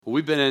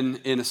We've been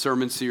in a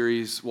sermon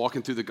series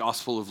walking through the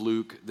Gospel of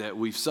Luke that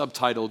we've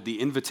subtitled The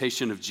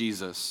Invitation of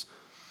Jesus.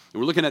 And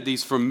we're looking at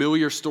these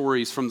familiar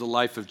stories from the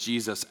life of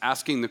Jesus,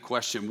 asking the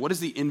question, what is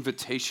the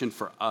invitation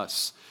for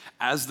us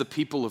as the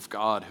people of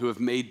God who have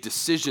made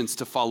decisions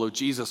to follow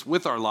Jesus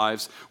with our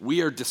lives?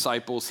 We are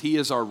disciples. He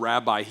is our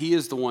rabbi. He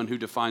is the one who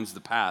defines the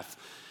path.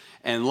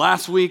 And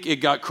last week, it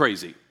got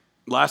crazy.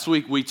 Last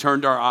week, we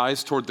turned our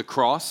eyes toward the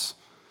cross.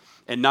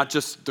 And not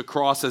just the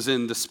cross as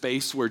in the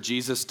space where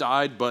Jesus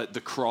died, but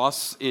the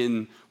cross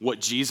in what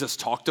Jesus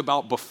talked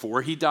about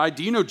before he died.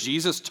 Do you know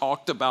Jesus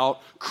talked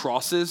about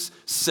crosses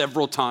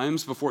several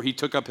times before he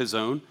took up his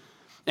own?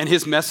 And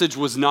his message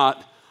was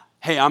not,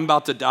 hey, I'm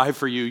about to die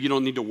for you. You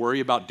don't need to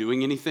worry about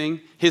doing anything.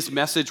 His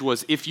message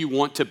was, if you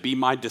want to be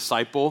my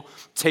disciple,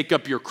 take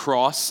up your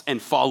cross and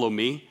follow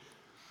me.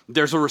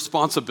 There's a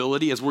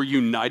responsibility as we're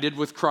united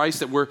with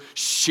Christ that we're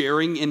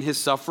sharing in his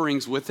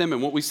sufferings with him.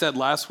 And what we said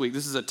last week,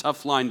 this is a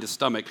tough line to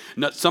stomach.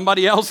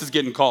 Somebody else is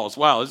getting calls.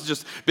 Wow, it's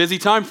just busy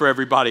time for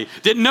everybody.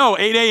 Didn't know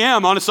 8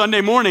 a.m. on a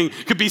Sunday morning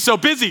could be so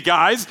busy,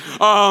 guys.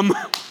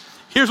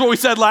 Here's what we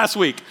said last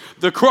week.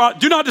 The cross,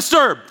 do not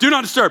disturb.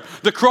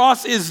 The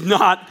cross is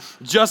not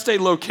just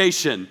a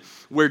location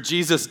where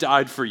Jesus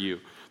died for you.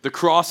 The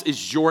cross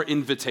is your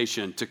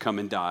invitation to come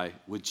and die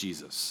with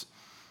Jesus.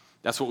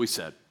 That's what we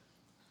said.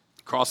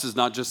 Cross is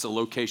not just a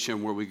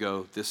location where we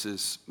go, this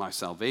is my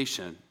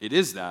salvation. It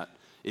is that.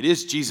 It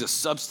is Jesus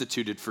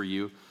substituted for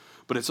you,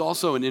 but it's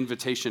also an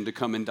invitation to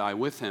come and die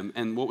with him.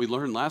 And what we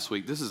learned last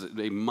week, this is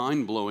a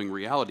mind-blowing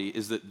reality,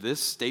 is that this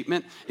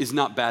statement is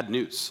not bad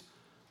news.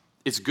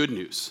 It's good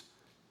news.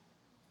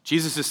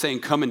 Jesus is saying,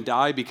 come and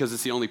die because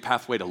it's the only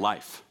pathway to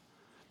life.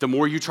 The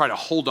more you try to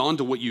hold on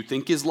to what you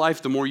think is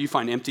life, the more you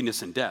find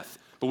emptiness and death.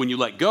 But when you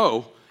let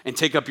go and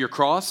take up your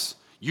cross,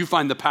 you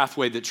find the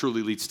pathway that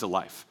truly leads to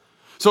life.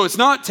 So it's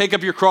not take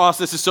up your cross,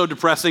 this is so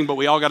depressing, but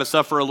we all got to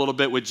suffer a little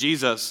bit with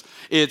Jesus.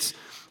 It's,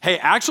 hey,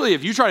 actually,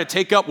 if you try to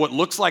take up what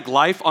looks like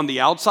life on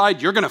the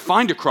outside, you're going to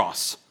find a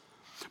cross.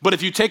 But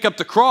if you take up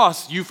the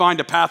cross, you find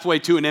a pathway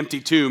to an empty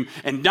tomb,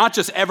 and not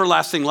just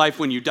everlasting life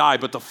when you die,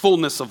 but the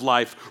fullness of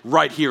life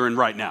right here and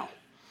right now.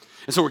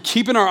 And so we're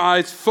keeping our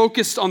eyes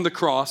focused on the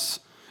cross.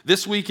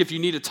 This week, if you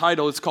need a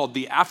title, it's called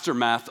The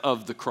Aftermath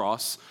of the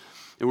Cross.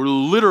 And we're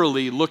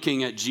literally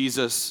looking at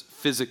Jesus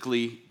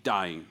physically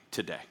dying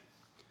today.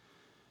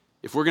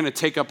 If we're going to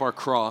take up our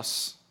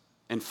cross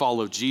and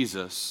follow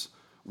Jesus,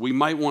 we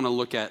might want to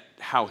look at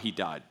how he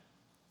died.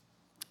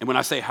 And when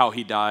I say how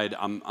he died,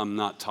 I'm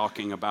not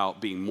talking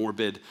about being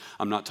morbid.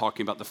 I'm not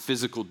talking about the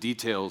physical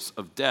details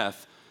of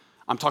death.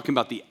 I'm talking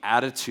about the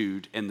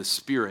attitude and the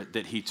spirit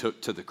that he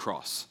took to the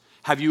cross.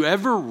 Have you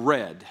ever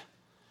read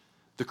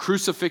the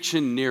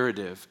crucifixion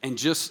narrative and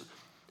just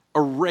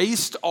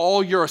erased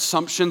all your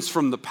assumptions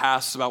from the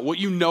past about what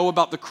you know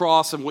about the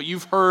cross and what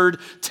you've heard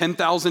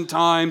 10,000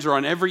 times, or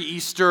on every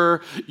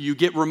Easter you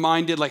get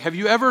reminded? Like, have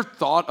you ever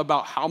thought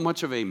about how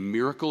much of a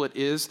miracle it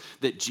is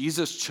that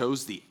Jesus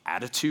chose the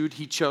attitude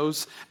he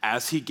chose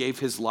as he gave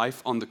his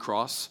life on the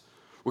cross?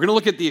 We're going to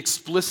look at the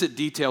explicit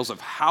details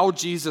of how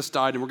Jesus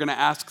died, and we're going to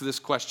ask this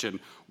question: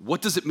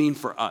 what does it mean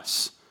for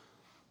us?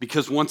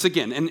 Because once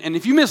again, and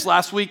if you missed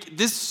last week,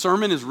 this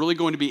sermon is really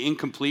going to be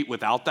incomplete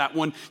without that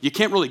one. You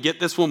can't really get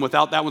this one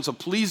without that one, so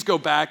please go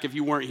back if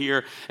you weren't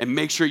here and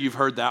make sure you've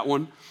heard that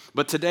one.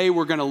 But today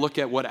we're going to look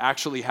at what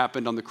actually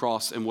happened on the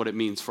cross and what it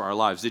means for our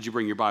lives. Did you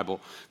bring your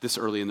Bible this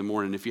early in the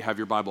morning? If you have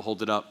your Bible,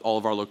 hold it up. All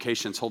of our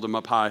locations, hold them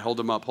up high, hold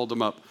them up, hold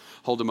them up,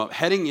 hold them up.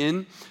 Heading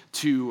in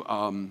to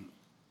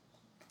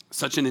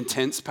such an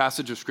intense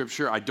passage of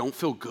scripture, I don't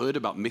feel good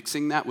about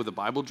mixing that with a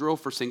Bible drill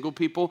for single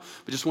people,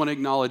 but just want to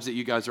acknowledge that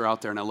you guys are out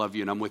there and I love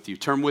you and I'm with you.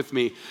 Turn with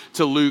me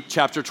to Luke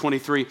chapter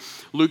 23.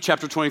 Luke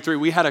chapter 23,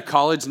 we had a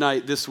college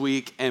night this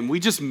week and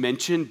we just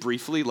mentioned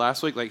briefly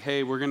last week, like,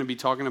 hey, we're going to be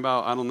talking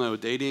about, I don't know,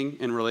 dating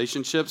and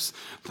relationships.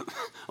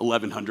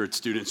 1,100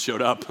 students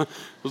showed up. It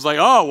was like,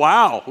 oh,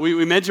 wow.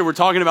 We mentioned we're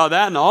talking about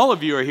that and all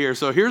of you are here.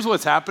 So here's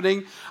what's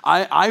happening.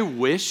 I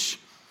wish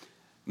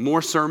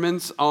more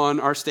sermons on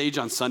our stage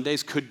on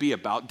Sundays could be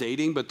about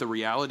dating, but the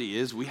reality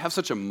is we have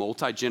such a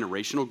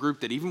multi-generational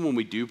group that even when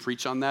we do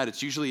preach on that,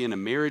 it's usually in a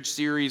marriage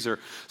series or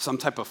some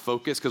type of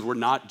focus, because we're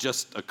not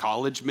just a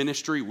college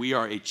ministry. We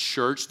are a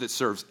church that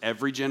serves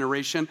every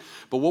generation.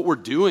 But what we're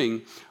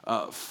doing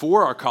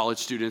for our college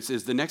students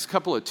is the next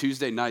couple of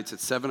Tuesday nights at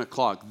 7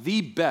 o'clock,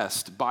 the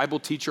best Bible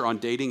teacher on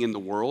dating in the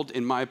world,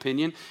 in my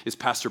opinion, is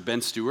Pastor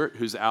Ben Stewart,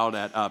 who's out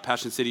at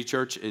Passion City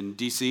Church in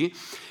D.C.,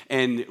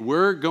 and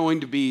we're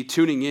going to be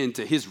tuning in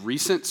to his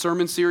recent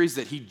sermon series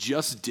that he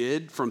just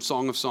did from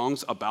Song of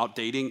Songs about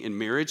dating and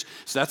marriage.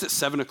 So that's at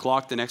 7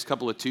 o'clock the next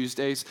couple of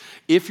Tuesdays.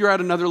 If you're at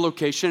another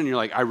location and you're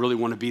like, I really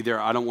want to be there,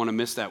 I don't want to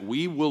miss that,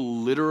 we will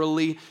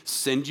literally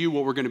send you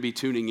what we're going to be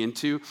tuning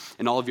into,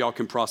 and all of y'all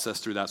can process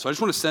through that. So I just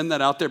want to send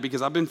that out there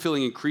because I've been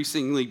feeling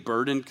increasingly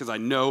burdened because I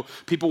know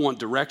people want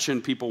direction,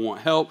 people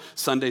want help.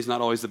 Sunday's not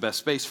always the best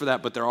space for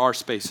that, but there are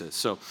spaces.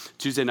 So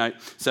Tuesday night,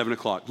 7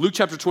 o'clock. Luke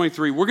chapter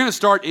 23, we're going to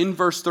start in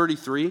verse 33.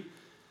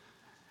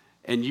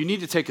 And you need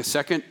to take a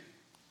second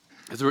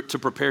to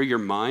prepare your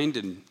mind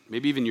and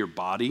maybe even your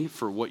body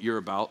for what you're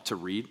about to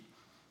read,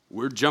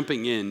 we're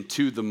jumping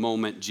into the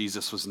moment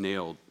Jesus was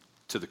nailed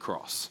to the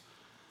cross.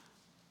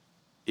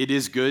 It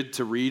is good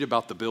to read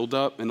about the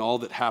buildup and all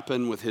that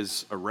happened with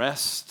his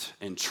arrest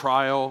and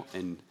trial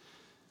and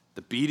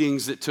the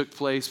beatings that took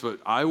place, but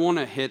I want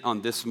to hit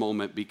on this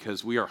moment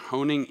because we are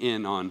honing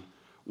in on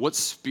what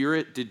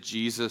spirit did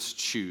Jesus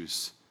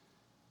choose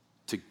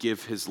to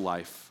give his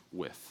life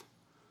with.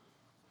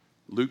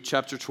 Luke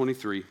chapter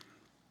 23,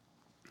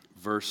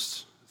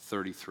 verse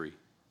 33.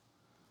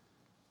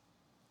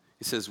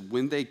 It says,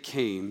 when they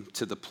came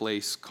to the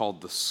place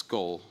called the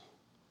Skull,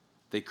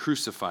 they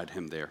crucified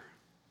him there,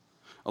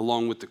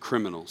 along with the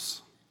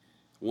criminals,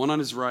 one on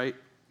his right,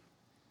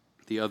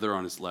 the other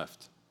on his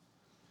left.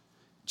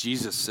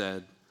 Jesus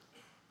said,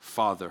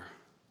 Father,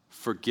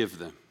 forgive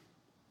them,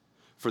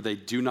 for they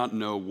do not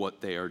know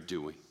what they are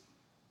doing.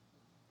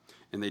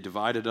 And they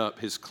divided up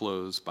his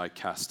clothes by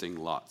casting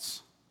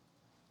lots.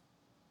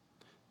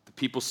 The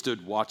people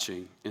stood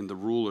watching, and the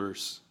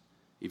rulers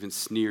even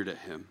sneered at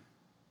him.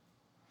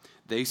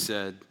 They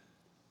said,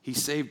 he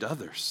saved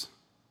others.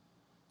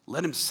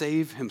 Let him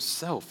save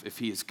himself if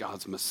he is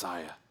God's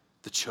Messiah,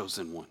 the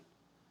chosen one.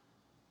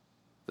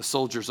 The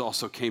soldiers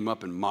also came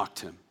up and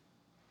mocked him.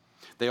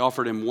 They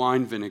offered him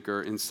wine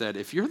vinegar and said,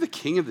 if you're the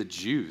king of the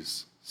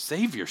Jews,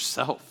 save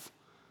yourself.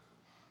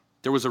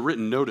 There was a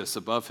written notice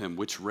above him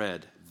which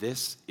read,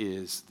 this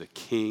is the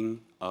King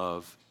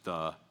of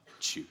the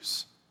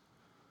Jews.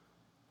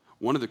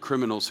 One of the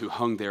criminals who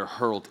hung there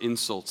hurled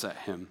insults at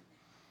him.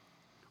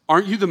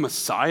 Aren't you the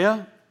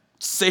Messiah?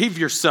 Save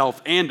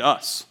yourself and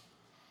us.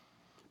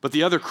 But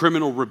the other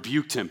criminal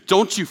rebuked him.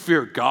 Don't you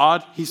fear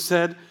God, he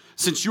said,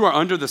 since you are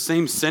under the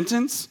same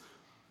sentence?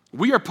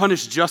 We are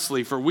punished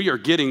justly, for we are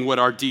getting what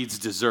our deeds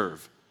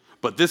deserve.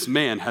 But this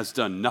man has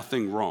done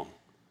nothing wrong.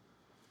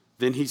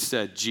 Then he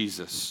said,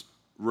 Jesus,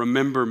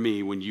 remember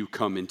me when you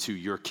come into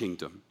your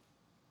kingdom.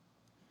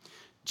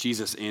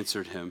 Jesus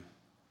answered him,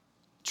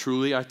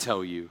 truly I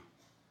tell you,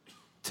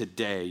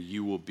 today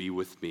you will be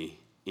with me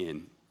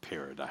in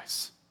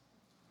paradise.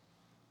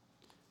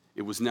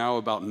 It was now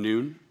about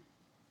noon,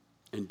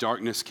 and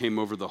darkness came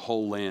over the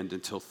whole land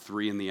until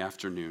 3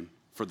 p.m,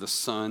 for the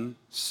sun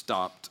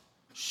stopped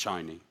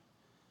shining.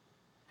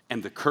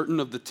 And the curtain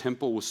of the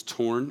temple was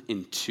torn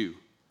in two.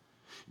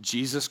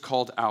 Jesus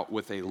called out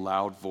with a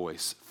loud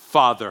voice,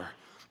 Father,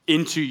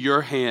 into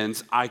your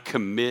hands I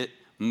commit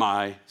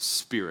my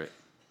spirit.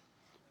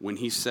 When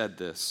he said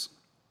this,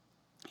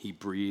 he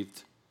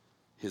breathed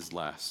his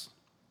last.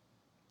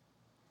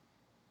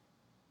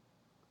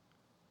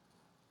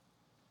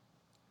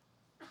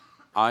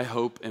 I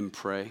hope and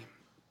pray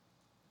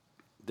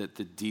that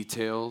the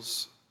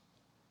details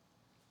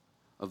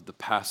of the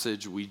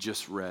passage we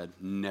just read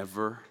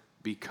never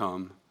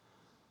become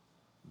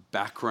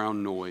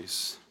background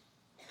noise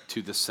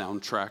to the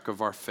soundtrack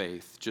of our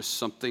faith, just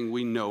something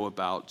we know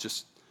about,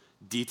 just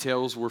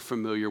details we're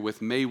familiar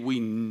with. May we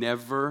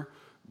never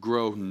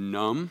grow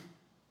numb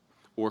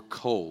or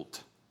cold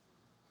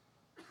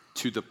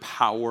to the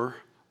power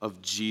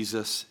of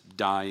Jesus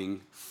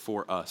dying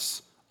for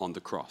us on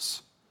the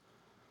cross.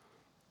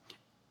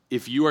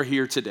 If you are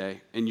here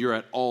today and you're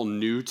at all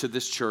new to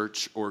this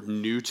church or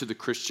new to the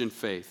Christian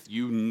faith,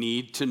 you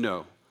need to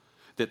know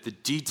that the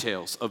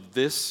details of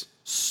this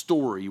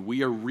story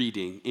we are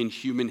reading in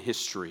human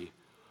history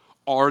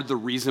are the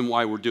reason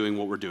why we're doing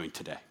what we're doing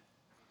today.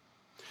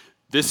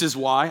 This is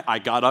why I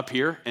got up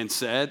here and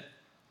said,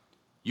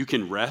 you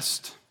can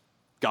rest.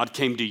 God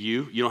came to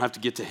you. You don't have to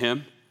get to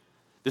him.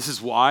 This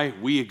is why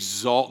we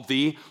exalt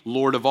thee,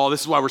 Lord of all.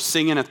 This is why we're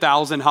singing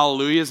 1,000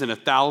 hallelujahs and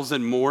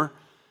 1,000 more.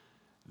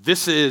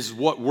 This is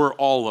what we're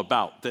all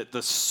about, that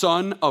the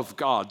Son of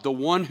God, the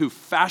one who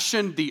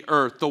fashioned the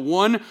earth, the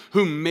one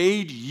who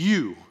made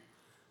you,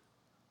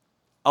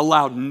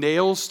 allowed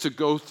nails to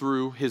go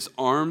through his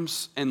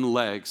arms and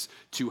legs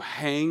to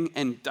hang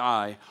and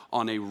die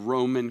on a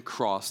Roman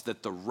cross,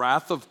 that the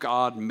wrath of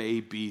God may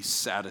be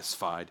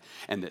satisfied,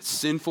 and that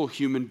sinful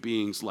human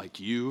beings like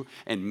you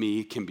and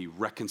me can be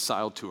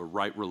reconciled to a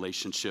right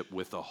relationship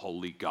with a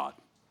holy God.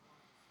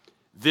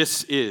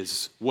 This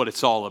is what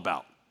it's all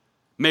about.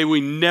 May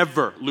we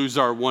never lose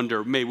our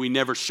wonder. May we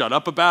never shut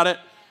up about it.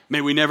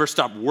 May we never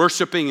stop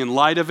worshiping in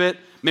light of it.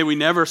 May we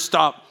never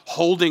stop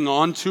holding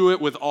on to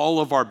it with all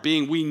of our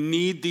being. We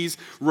need these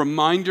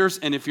reminders,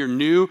 and if you're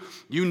new,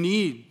 you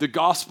need the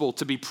gospel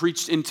to be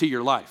preached into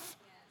your life.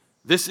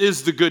 This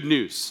is the good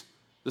news.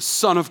 The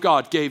Son of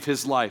God gave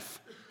his life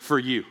for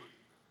you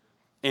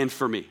and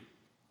for me.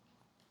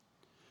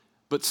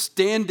 But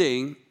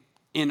standing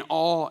in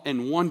awe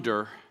and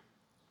wonder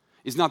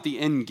is not the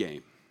end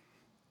game.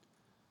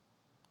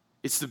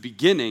 It's the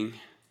beginning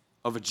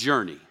of a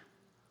journey.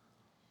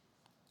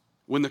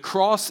 When the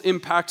cross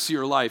impacts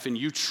your life and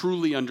you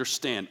truly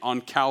understand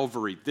on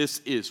Calvary, this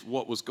is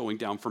what was going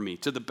down for me.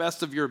 To the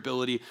best of your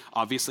ability,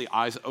 obviously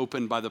eyes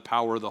opened by the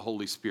power of the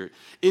Holy Spirit.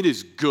 It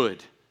is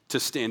good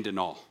to stand in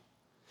awe.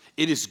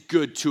 it is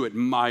good to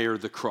admire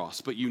the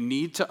cross. But you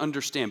need to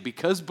understand,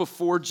 because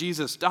before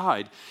Jesus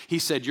died, he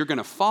said, you're going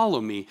to follow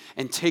me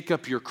and take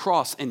up your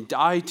cross and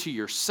die to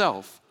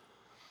yourself.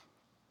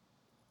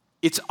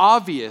 It's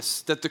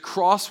obvious that the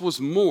cross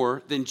was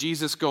more than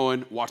Jesus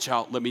going, watch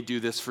out, let me do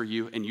this for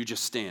you, and you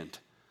just stand.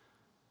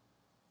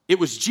 It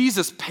was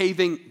Jesus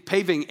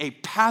paving a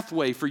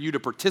pathway for you to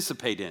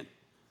participate in.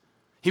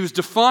 He was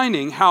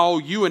defining how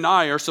you and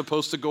I are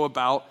supposed to go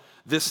about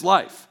this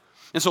life.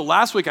 And so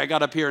last week I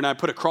got up here and I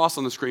put a cross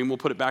on the screen. We'll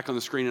put it back on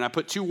the screen. And I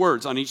put 2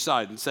 words on each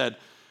side and said,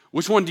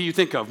 which one do you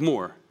think of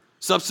more?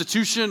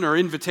 Substitution or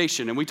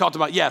invitation? And we talked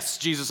about, yes,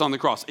 Jesus on the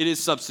cross. It is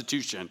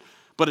substitution,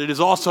 but it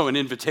is also an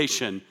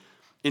invitation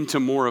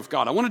into more of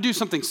God. I want to do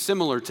something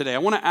similar today. I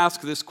want to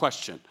ask this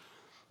question.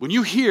 When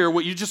you hear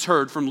what you just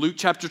heard from Luke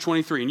chapter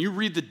 23 and you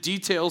read the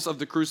details of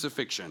the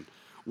crucifixion,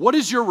 what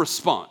is your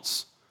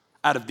response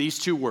out of these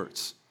 2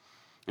 words?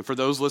 And for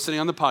those listening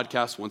on the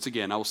podcast, once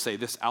again, I will say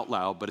this out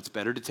loud, but it's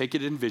better to take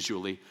it in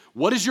visually.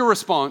 What is your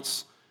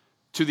response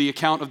to the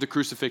account of the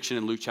crucifixion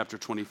in Luke chapter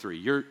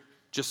 23?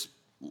 Just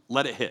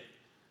let it hit.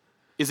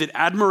 Is it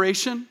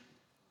admiration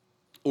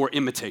or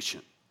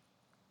imitation?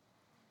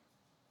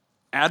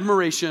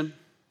 Admiration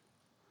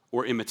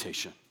or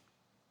imitation?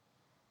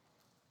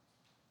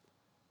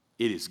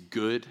 It is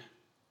good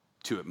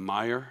to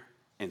admire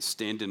and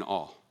stand in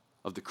awe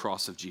of the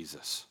cross of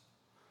Jesus.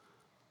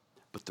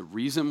 But the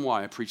reason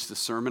why I preached the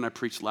sermon I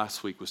preached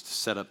last week was to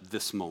set up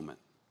this moment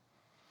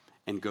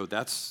and go,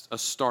 that's a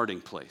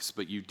starting place.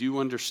 But you do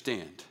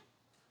understand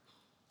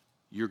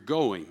you're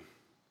going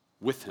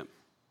with him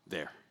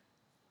there.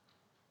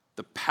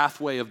 The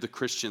pathway of the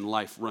Christian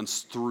life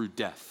runs through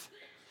death.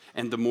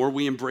 And the more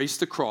we embrace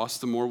the cross,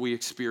 the more we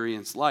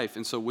experience life.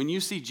 And so when you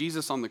see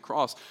Jesus on the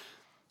cross,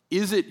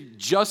 is it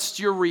just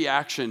your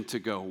reaction to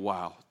go,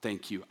 wow,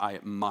 thank you, I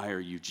admire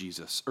you,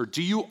 Jesus? Or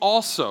do you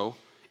also,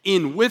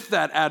 with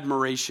that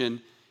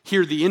admiration,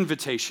 hear the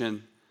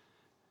invitation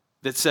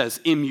that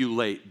says,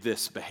 emulate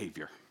this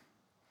behavior,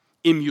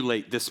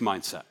 emulate this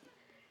mindset?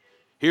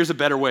 Here's a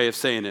better way of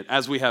saying it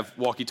as we have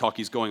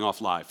walkie-talkies going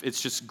off live.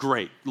 It's just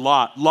great.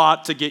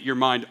 Lot to get your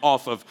mind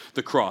off of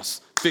the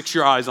cross. Fix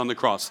your eyes on the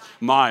cross.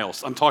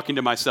 Miles, I'm talking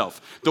to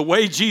myself. The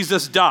way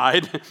Jesus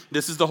died,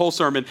 this is the whole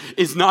sermon,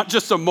 is not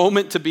just a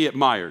moment to be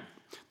admired.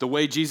 The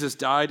way Jesus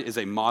died is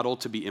a model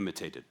to be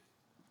imitated.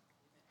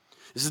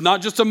 This is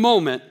not just a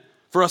moment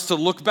for us to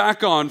look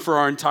back on for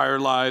our entire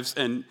lives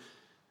and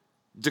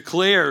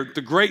declare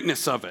the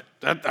greatness of it.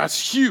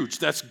 That's huge.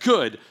 That's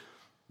good.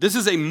 This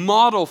is a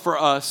model for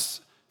us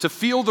to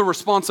feel the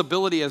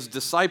responsibility as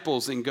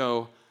disciples and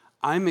go,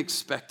 I'm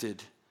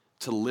expected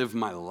to live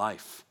my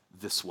life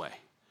this way.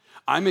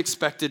 I'm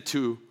expected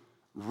to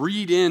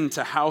read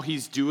into how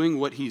he's doing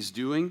what he's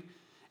doing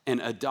and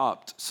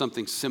adopt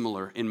something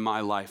similar in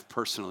my life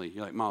personally.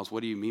 You're like, Miles, what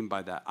do you mean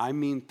by that? I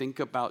mean, think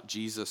about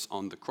Jesus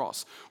on the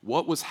cross.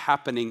 What was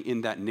happening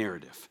in that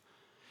narrative?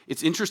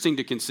 It's interesting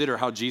to consider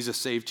how Jesus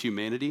saved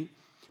humanity,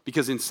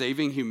 because in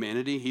saving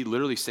humanity, he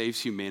literally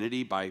saves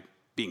humanity by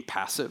being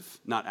passive,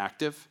 not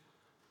active.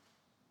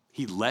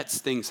 He lets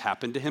things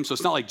happen to him. So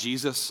it's not like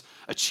Jesus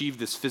achieved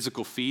this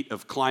physical feat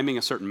of climbing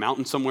a certain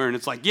mountain somewhere and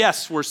it's like,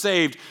 yes, we're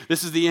saved.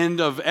 This is the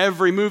end of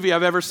every movie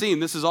I've ever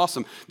seen. This is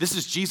awesome. This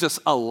is Jesus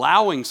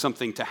allowing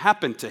something to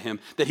happen to him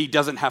that he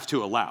doesn't have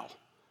to allow.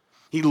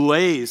 He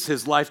lays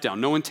his life down.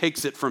 No one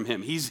takes it from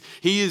him. He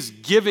is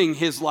giving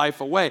his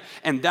life away.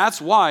 And that's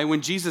why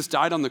when Jesus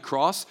died on the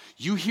cross,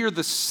 you hear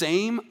the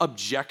same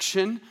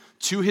objection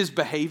to his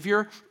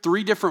behavior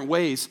 3 different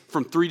ways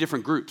from 3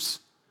 different groups.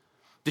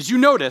 Did you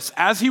notice,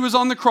 as he was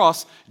on the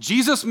cross,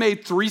 Jesus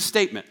made 3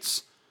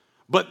 statements,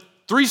 but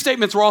 3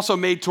 statements were also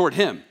made toward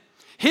him.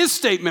 His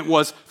statement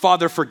was,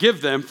 Father,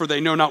 forgive them, for they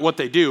know not what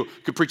they do.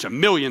 Could preach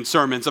 1,000,000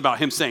 sermons about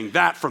him saying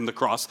that from the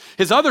cross.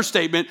 His other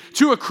statement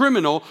to a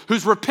criminal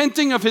who's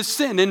repenting of his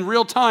sin in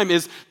real time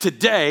is,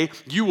 today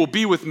you will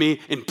be with me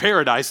in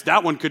paradise.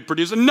 That one could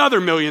produce another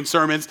 1,000,000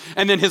 sermons.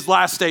 And then his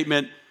last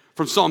statement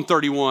from Psalm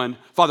 31,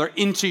 Father,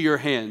 into your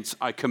hands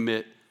I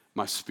commit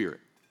my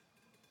spirit.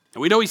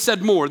 And we know he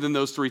said more than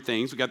those 3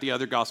 things. We got the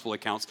other gospel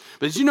accounts.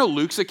 But did you know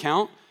Luke's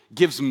account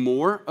gives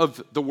more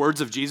of the words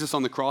of Jesus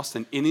on the cross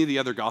than any of the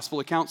other gospel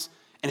accounts?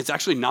 And it's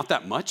actually not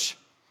that much.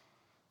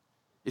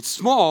 It's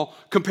small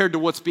compared to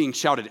what's being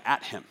shouted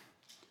at him.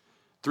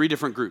 3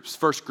 different groups.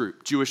 First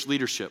group, Jewish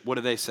leadership. What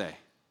do they say?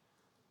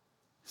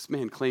 This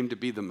man claimed to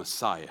be the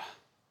Messiah.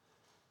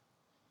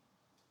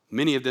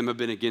 Many of them have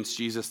been against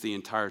Jesus the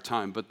entire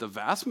time, but the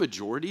vast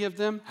majority of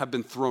them have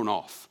been thrown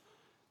off.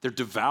 They're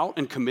devout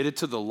and committed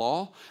to the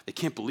law. They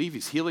can't believe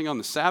he's healing on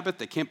the Sabbath.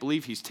 They can't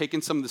believe he's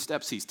taken some of the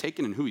steps he's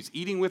taken and who he's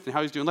eating with and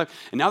how he's doing life.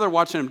 And now they're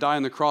watching him die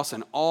on the cross,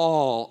 and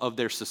all of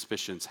their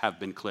suspicions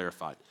have been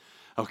clarified.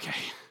 Okay,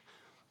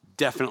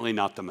 definitely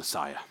not the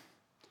Messiah.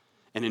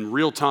 And in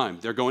real time,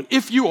 they're going,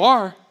 if you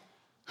are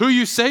who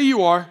you say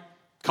you are,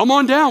 come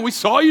on down. We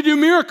saw you do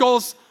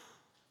miracles.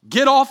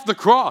 Get off the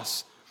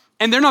cross.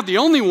 And they're not the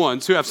only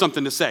ones who have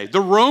something to say. The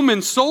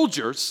Roman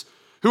soldiers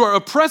who are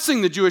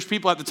oppressing the Jewish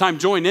people at the time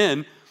join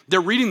in.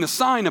 They're reading the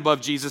sign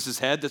above Jesus'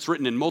 head that's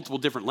written in multiple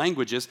different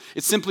languages.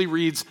 It simply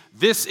reads,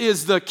 "This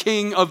is the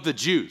King of the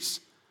Jews."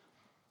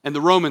 And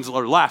the Romans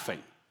are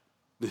laughing.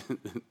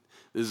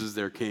 This is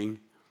their king.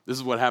 This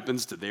is what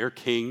happens to their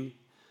king,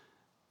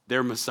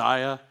 their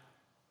Messiah.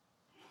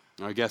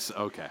 I guess,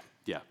 okay,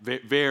 yeah,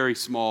 very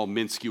small,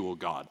 minuscule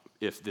God,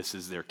 if this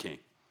is their king.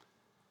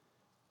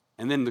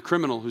 And then the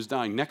criminal who's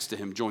dying next to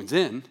him joins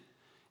in,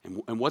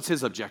 and what's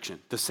his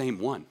objection? The same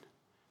one.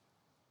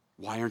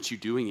 Why aren't you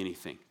doing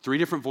anything? 3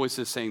 different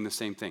voices saying the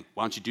same thing.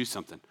 Why don't you do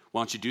something?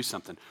 Why don't you do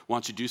something? Why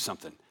don't you do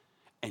something?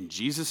 And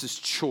Jesus'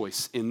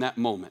 choice in that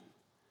moment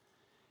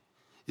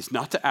is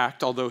not to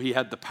act, although he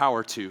had the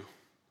power to,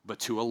 but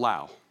to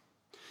allow.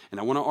 And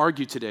I want to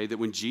argue today that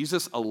when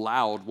Jesus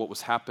allowed what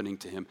was happening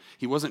to him,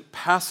 he wasn't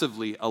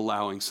passively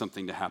allowing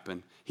something to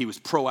happen. He was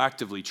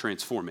proactively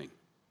transforming.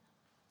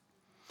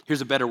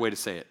 Here's a better way to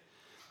say it.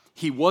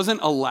 He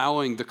wasn't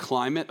allowing the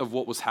climate of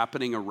what was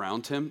happening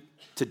around him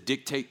to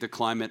dictate the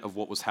climate of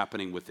what was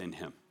happening within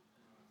him.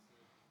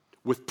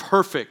 With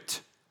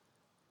perfect,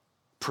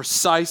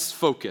 precise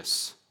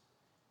focus,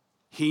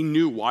 he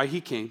knew why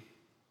he came,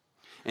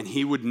 and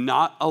he would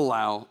not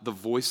allow the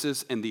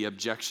voices and the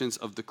objections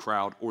of the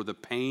crowd or the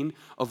pain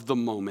of the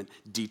moment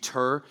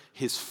deter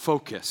his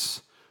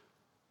focus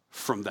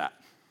from that.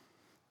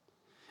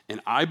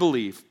 And I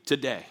believe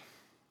today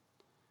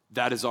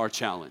that is our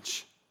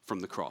challenge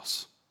from the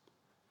cross.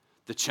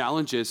 The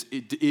challenge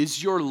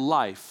is your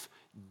life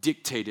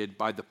dictated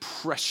by the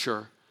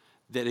pressure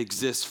that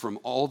exists from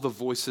all the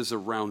voices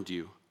around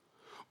you?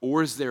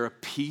 Or is there a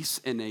peace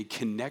and a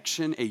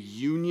connection, a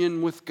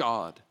union with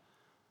God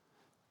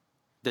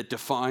that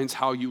defines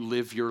how you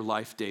live your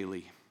life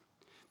daily,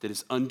 that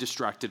is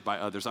undistracted by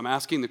others? I'm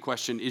asking the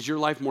question, is your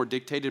life more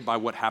dictated by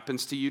what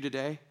happens to you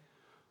today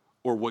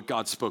or what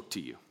God spoke to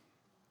you?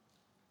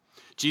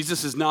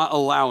 Jesus is not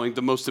allowing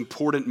the most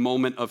important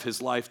moment of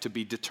his life to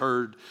be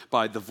deterred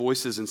by the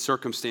voices and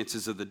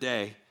circumstances of the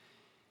day.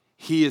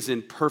 He is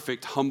in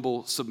perfect,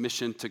 humble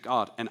submission to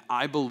God. And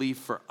I believe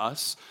for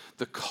us,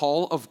 the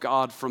call of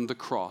God from the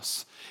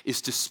cross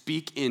is to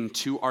speak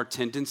into our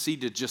tendency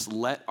to just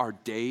let our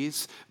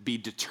days be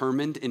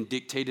determined and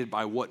dictated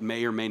by what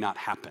may or may not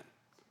happen.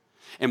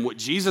 And what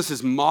Jesus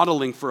is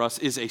modeling for us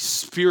is a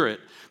spirit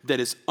that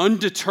is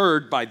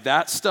undeterred by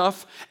that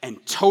stuff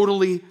and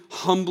totally,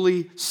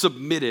 humbly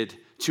submitted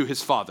to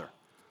his Father.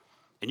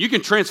 And you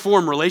can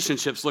transform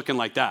relationships looking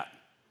like that.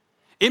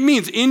 It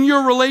means in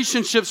your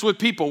relationships with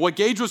people, what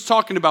Gage was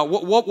talking about,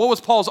 what was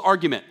Paul's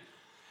argument?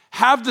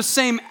 Have the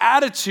same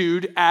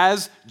attitude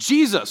as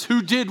Jesus,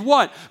 who did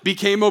what?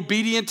 Became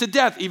obedient to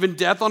death, even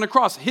death on a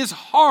cross. His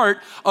heart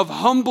of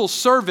humble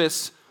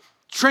service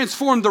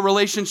transformed the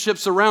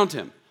relationships around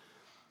him.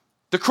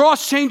 The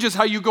cross changes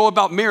how you go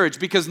about marriage,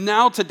 because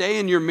now today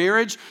in your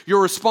marriage,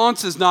 your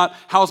response is not,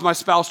 how's my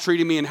spouse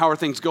treating me and how are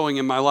things going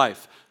in my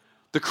life?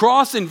 The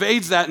cross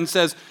invades that and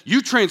says,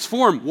 you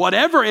transform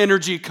whatever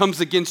energy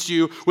comes against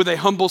you with a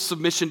humble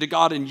submission to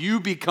God, and you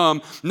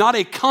become not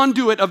a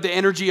conduit of the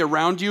energy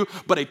around you,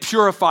 but a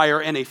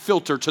purifier and a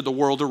filter to the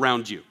world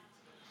around you.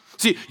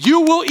 See,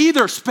 you will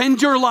either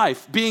spend your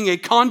life being a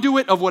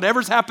conduit of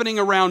whatever's happening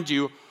around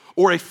you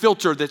or a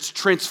filter that's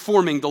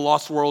transforming the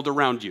lost world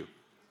around you.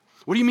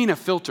 What do you mean a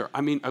filter?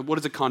 I mean, what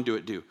does a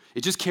conduit do?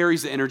 It just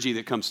carries the energy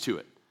that comes to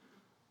it.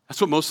 That's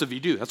what most of you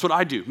do. That's what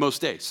I do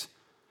most days.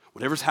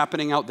 Whatever's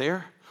happening out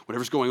there,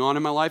 whatever's going on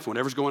in my life,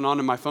 whatever's going on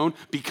in my phone,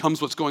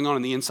 becomes what's going on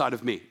in the inside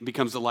of me. It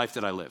becomes the life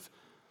that I live.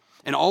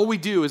 And all we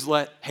do is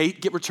let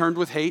hate get returned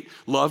with hate,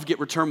 love get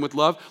returned with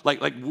love.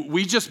 Like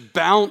we just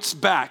bounce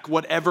back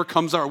whatever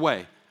comes our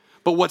way.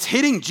 But what's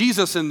hitting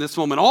Jesus in this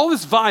moment, all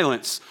this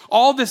violence,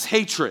 all this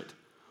hatred,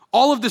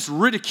 all of this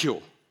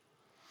ridicule,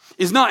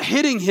 is not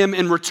hitting him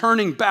and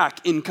returning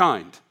back in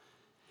kind.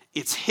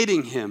 It's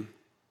hitting him,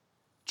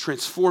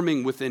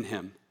 transforming within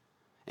him,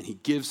 and he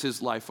gives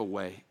his life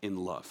away in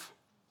love.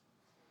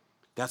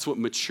 That's what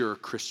mature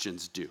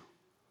Christians do.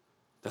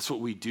 That's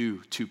what we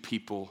do to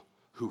people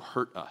who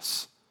hurt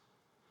us.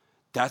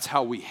 That's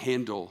how we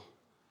handle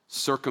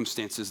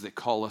circumstances that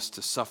call us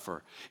to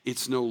suffer.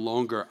 It's no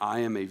longer, I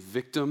am a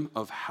victim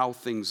of how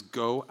things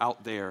go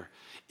out there.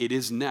 It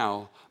is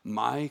now,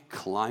 my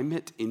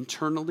climate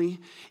internally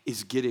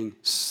is getting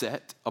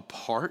set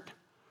apart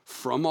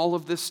from all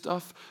of this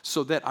stuff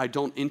so that I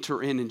don't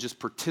enter in and just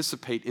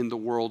participate in the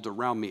world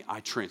around me. I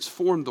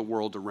transform the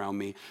world around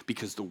me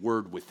because the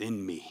word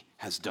within me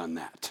has done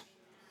that.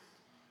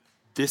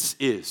 This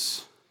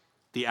is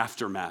the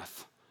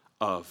aftermath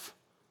of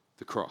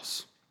the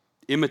cross.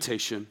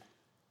 Imitation,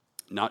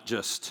 not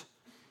just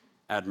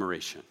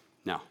admiration.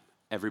 Now,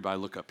 everybody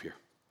look up here.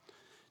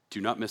 Do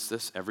not miss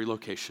this. Every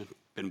location.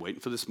 Been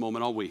waiting for this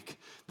moment all week.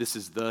 This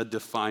is the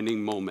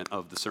defining moment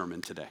of the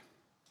sermon today.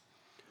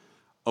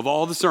 Of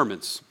all the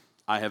sermons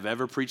I have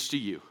ever preached to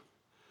you,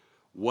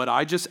 what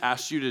I just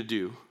asked you to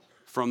do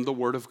from the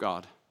Word of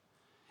God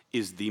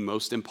is the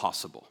most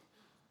impossible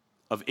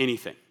of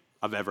anything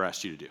I've ever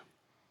asked you to do.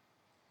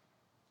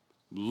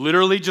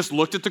 Literally just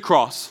looked at the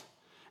cross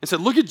and said,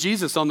 look at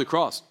Jesus on the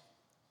cross.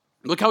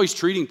 Look how he's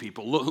treating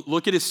people.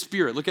 Look at his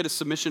spirit. Look at his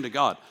submission to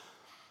God.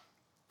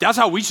 That's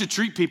how we should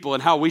treat people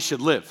and how we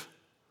should live.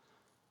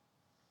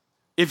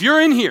 If you're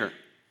in here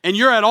and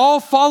you're at all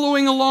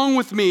following along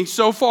with me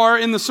so far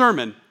in the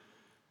sermon,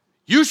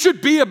 you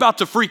should be about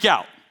to freak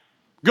out,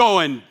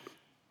 going,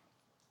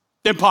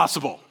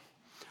 impossible.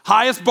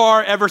 Highest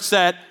bar ever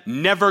set,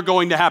 never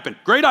going to happen.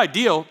 Great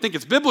ideal, think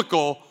it's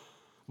biblical,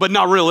 but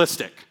not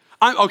realistic.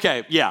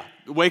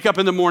 Wake up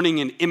in the morning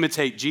and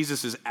imitate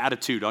Jesus'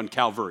 attitude on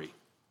Calvary.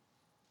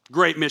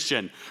 Great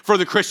mission for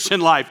the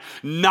Christian life.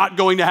 Not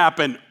going to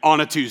happen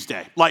on a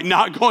Tuesday.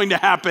 Not going to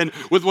happen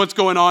with what's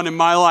going on in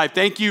my life.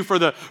 Thank you for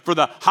the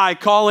high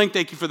calling.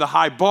 Thank you for the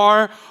high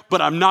bar, but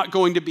I'm not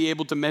going to be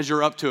able to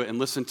measure up to it. And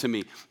listen to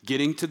me,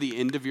 getting to the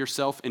end of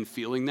yourself and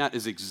feeling that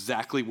is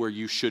exactly where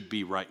you should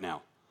be right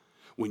now.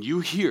 When you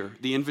hear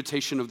the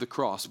invitation of the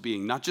cross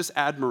being not just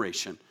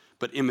admiration,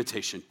 but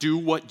imitation, do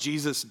what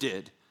Jesus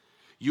did,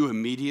 you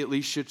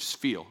immediately should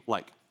feel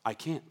like, I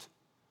can't.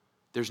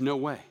 There's no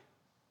way.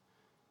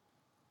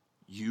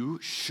 You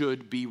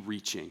should be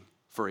reaching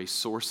for a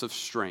source of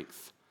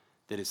strength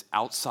that is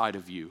outside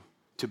of you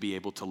to be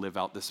able to live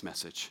out this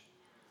message.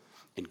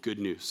 And good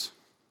news,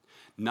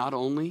 not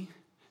only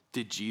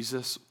did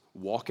Jesus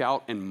walk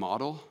out and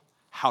model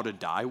how to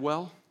die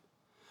well,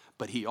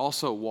 but he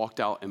also walked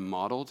out and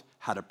modeled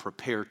how to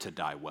prepare to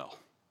die well.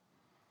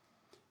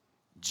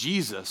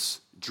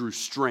 Jesus drew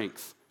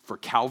strength for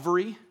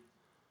Calvary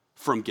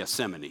from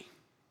Gethsemane.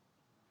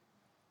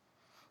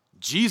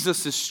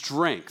 Jesus'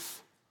 strength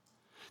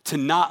to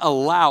not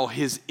allow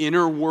his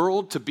inner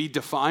world to be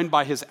defined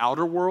by his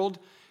outer world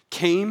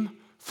came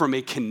from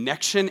a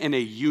connection and a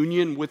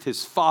union with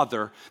his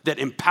Father that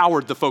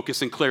empowered the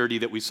focus and clarity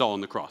that we saw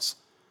on the cross.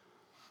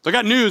 So I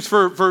got news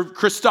for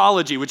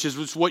Christology, which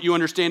is what you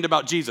understand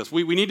about Jesus.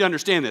 We need to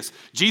understand this.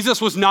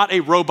 Jesus was not a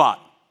robot.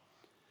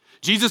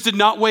 Jesus did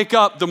not wake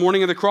up the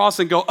morning of the cross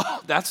and go,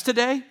 oh, that's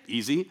today?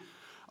 Easy.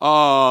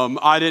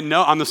 I didn't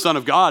know. I'm the Son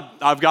of God.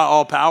 I've got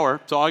all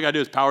power. So all I got to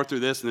do is power through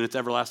this, and then it's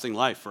everlasting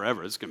life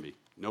forever. It's going to be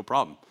no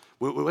problem.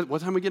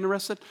 What time are we getting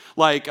arrested?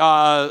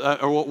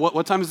 Or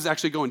what time is this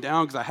actually going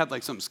down? Because I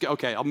had something.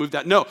 Okay, I'll move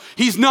that. No,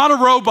 he's not a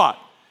robot.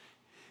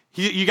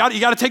 You got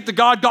to take the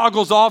God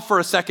goggles off for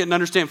a second and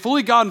understand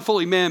fully God and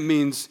fully man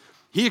means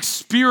he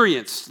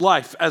experienced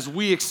life as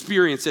we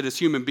experience it as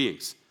human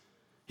beings.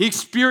 He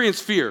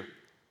experienced fear.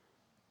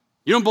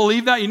 You don't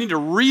believe that? You need to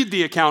read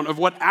the account of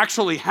what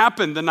actually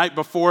happened the night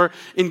before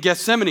in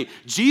Gethsemane.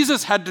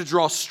 Jesus had to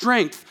draw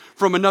strength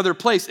from another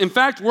place. In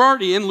fact, we're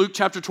already in Luke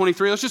chapter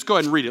 23. Let's just go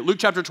ahead and read it. Luke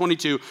chapter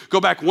 22.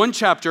 Go back one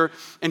chapter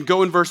and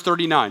go in verse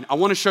 39. I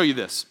want to show you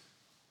this.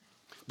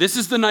 This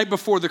is the night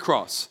before the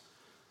cross.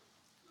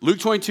 Luke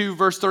 22,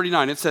 verse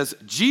 39. It says,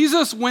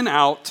 Jesus went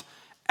out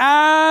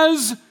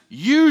as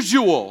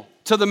usual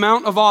to the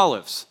Mount of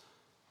Olives.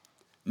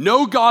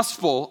 No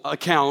gospel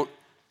account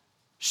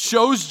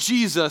shows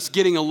Jesus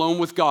getting alone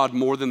with God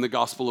more than the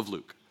Gospel of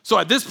Luke. So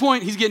at this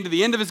point, he's getting to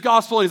the end of his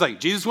gospel, and he's like,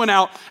 Jesus went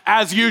out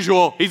as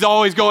usual. He's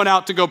always going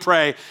out to go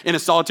pray in a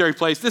solitary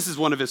place. This is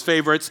one of his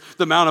favorites,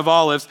 the Mount of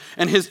Olives,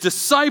 and his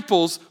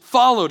disciples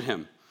followed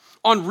him.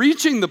 On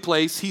reaching the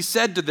place, he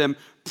said to them,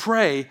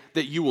 pray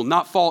that you will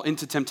not fall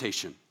into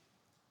temptation.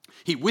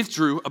 He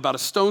withdrew about a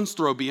stone's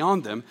throw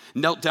beyond them,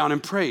 knelt down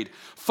and prayed,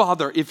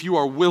 Father, if you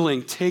are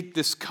willing, take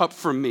this cup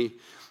from me,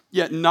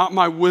 yet not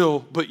my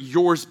will, but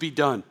yours be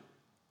done.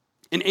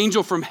 An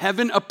angel from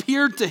heaven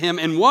appeared to him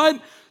and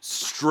what?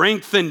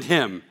 Strengthened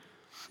him.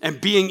 And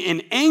being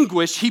in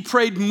anguish, he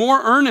prayed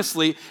more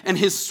earnestly, and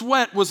his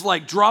sweat was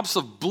like drops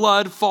of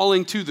blood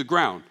falling to the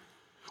ground.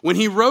 When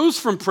he rose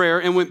from prayer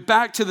and went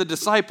back to the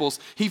disciples,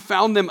 he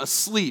found them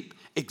asleep,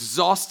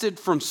 exhausted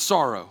from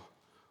sorrow.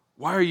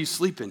 Why are you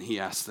sleeping? He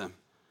asked them.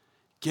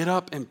 Get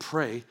up and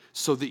pray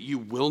so that you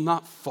will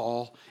not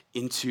fall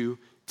into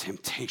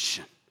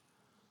temptation.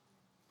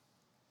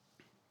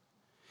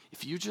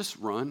 If you just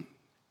run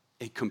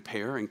a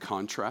compare and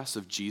contrast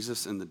of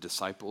Jesus and the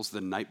disciples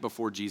the night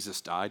before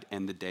Jesus died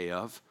and the day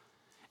of,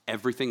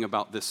 everything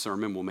about this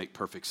sermon will make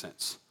perfect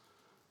sense.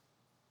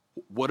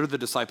 What are the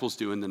disciples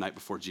doing the night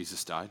before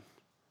Jesus died?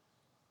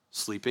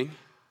 Sleeping,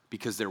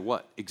 because they're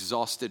what?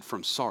 Exhausted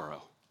from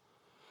sorrow.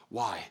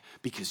 Why?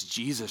 Because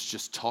Jesus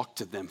just talked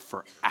to them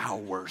for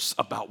hours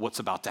about what's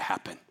about to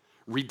happen.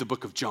 Read the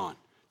book of John.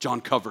 John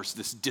covers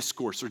this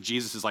discourse where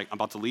Jesus is like, I'm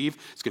about to leave.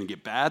 It's going to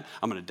get bad.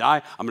 I'm going to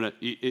die.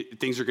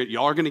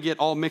 Y'all are going to get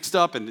all mixed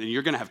up, and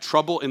you're going to have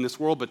trouble in this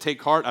world, but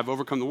take heart. I've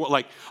overcome the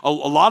world. A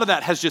lot of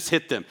that has just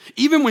hit them.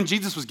 Even when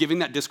Jesus was giving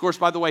that discourse,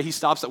 by the way, he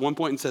stops at one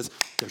point and says,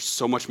 there's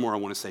so much more I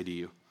want to say to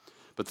you,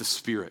 but the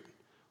Spirit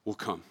will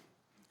come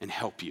and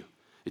help you.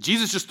 And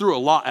Jesus just threw a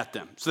lot at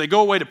them. So they go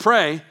away to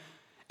pray,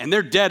 and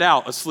they're dead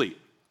out asleep.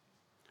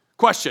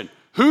 Question.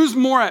 Who's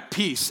more at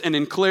peace and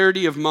in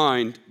clarity of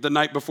mind the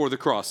night before the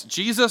cross,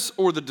 Jesus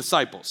or the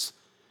disciples?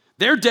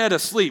 They're dead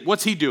asleep.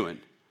 What's he doing?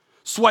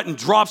 Sweating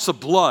drops of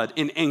blood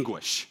in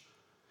anguish,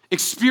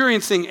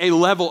 experiencing a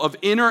level of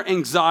inner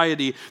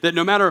anxiety that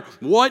no matter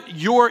what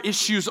your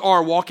issues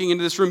are walking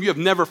into this room, you have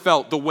never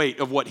felt the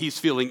weight of what he's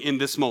feeling in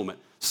this moment.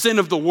 Sin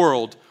of the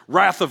world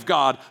wrath of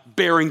God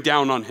bearing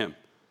down on him.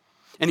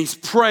 And he's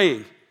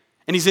praying,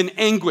 and he's in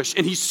anguish,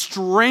 and he's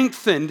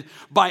strengthened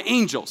by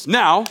angels.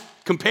 Now,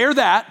 compare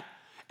that,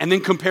 and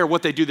then compare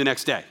what they do the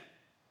next day.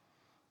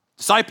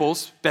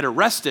 Disciples, better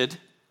rested,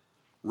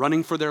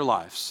 running for their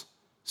lives,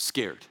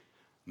 scared,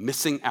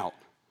 missing out.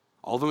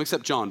 All of them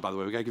except John, by the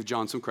way. We got to give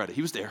John some credit.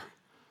 He was there.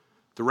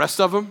 The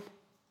rest of them,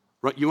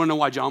 you want to know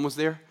why John was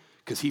there?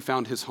 Because he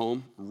found his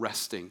home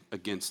resting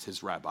against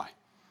his rabbi.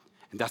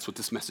 And that's what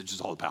this message is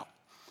all about.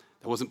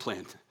 That wasn't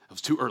planned. It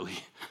was too early.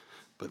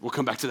 But we'll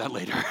come back to that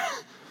later.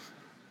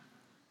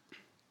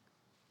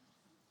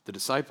 The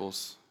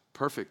disciples,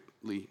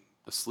 perfectly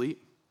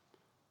asleep,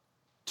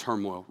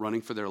 turmoil,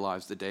 running for their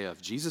lives the day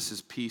of.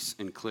 Jesus' peace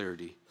and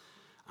clarity.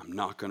 I'm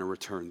not going to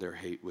return their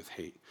hate with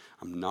hate.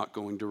 I'm not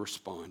going to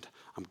respond.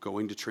 I'm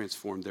going to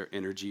transform their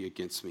energy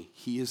against me.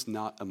 He is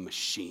not a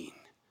machine.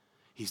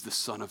 He's the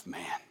Son of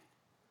Man.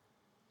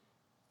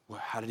 Well,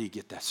 how did he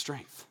get that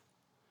strength?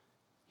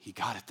 He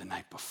got it the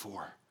night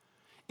before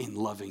in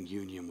loving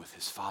union with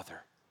his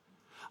Father.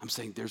 I'm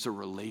saying there's a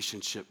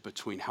relationship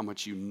between how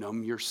much you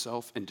numb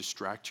yourself and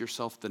distract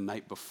yourself the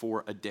night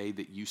before a day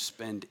that you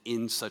spend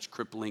in such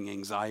crippling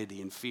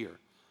anxiety and fear.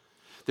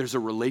 There's a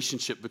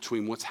relationship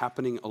between what's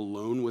happening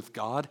alone with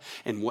God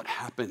and what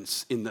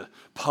happens in the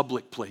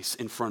public place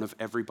in front of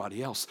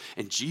everybody else.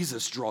 And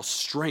Jesus draws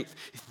strength.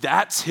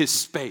 That's his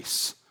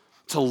space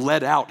to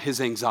let out his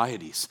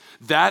anxieties.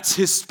 That's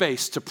his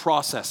space to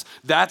process.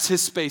 That's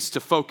his space to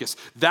focus.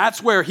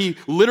 That's where he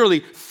literally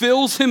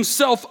fills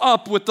himself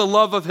up with the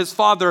love of his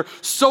Father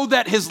so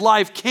that his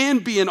life can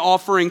be an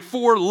offering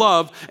for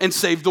love and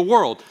save the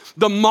world.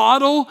 The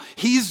model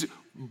he's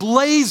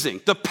blazing,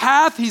 the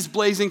path he's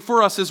blazing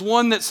for us is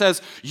one that says,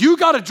 you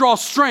got to draw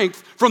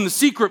strength from the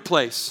secret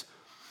place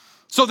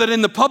so that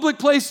in the public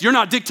place, you're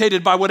not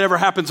dictated by whatever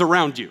happens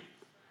around you.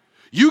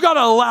 You got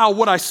to allow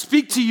what I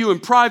speak to you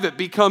in private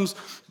becomes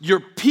your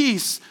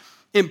peace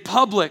in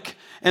public.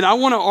 And I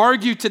want to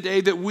argue today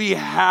that we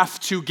have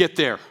to get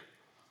there.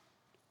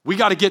 We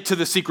got to get to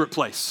the secret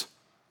place.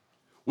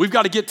 We've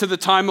got to get to the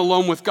time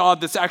alone with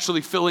God that's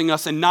actually filling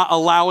us and not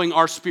allowing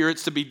our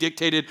spirits to be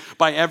dictated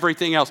by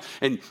everything else.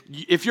 And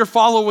if you're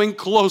following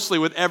closely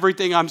with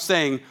everything I'm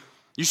saying,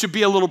 you should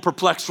be a little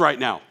perplexed right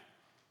now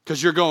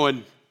because you're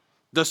going,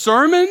 the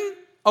sermon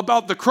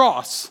about the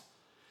cross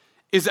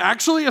is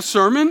actually a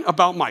sermon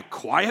about my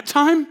quiet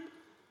time?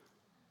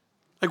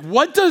 Like,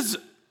 what does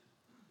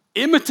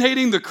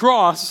imitating the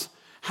cross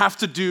have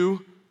to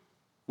do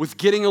with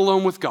getting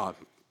alone with God?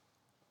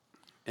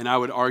 And I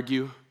would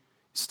argue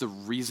it's the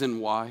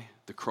reason why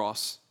the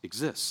cross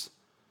exists.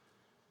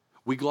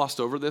 We glossed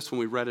over this when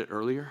we read it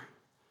earlier,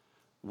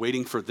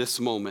 waiting for this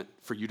moment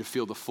for you to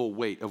feel the full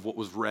weight of what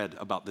was read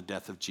about the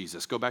death of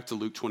Jesus. Go back to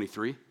Luke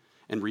 23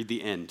 and read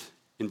the end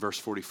in verse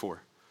 44.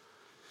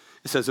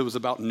 It says it was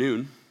about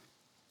noon.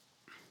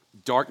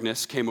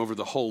 Darkness came over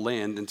the whole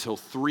land until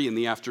 3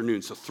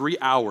 p.m, so 3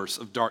 hours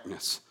of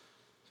darkness.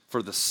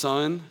 For the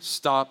sun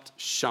stopped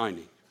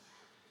shining,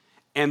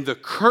 and the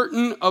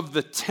curtain of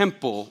the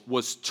temple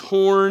was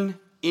torn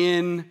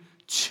in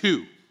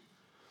two.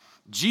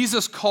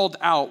 Jesus called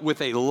out with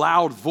a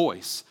loud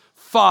voice,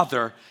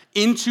 Father,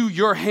 into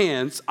your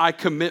hands I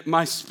commit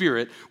my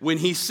spirit. When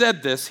he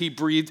said this, he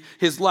breathed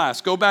his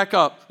last. Go back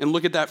up and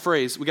look at that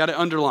phrase. We got it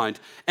underlined.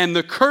 And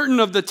the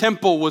curtain of the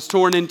temple was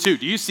torn in two.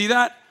 Do you see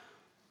that?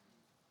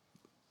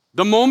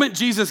 The moment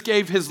Jesus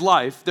gave his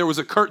life, there was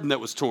a curtain that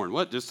was torn.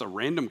 What, just a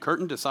random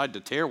curtain decided to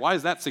tear? Why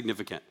is that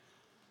significant?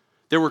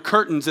 There were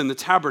curtains in the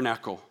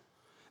tabernacle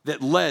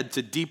that led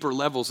to deeper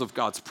levels of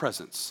God's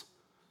presence.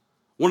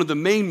 One of the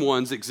main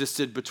ones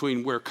existed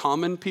between where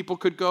common people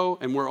could go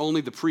and where only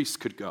the priests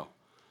could go.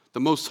 The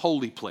most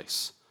holy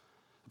place,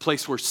 the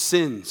place where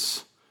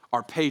sins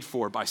are paid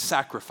for by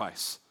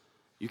sacrifice.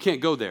 You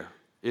can't go there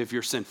if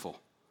you're sinful.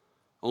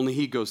 Only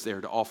he goes there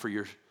to offer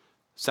your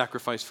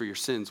sacrifice for your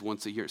sins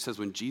once a year. It says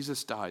when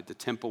Jesus died, the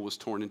temple was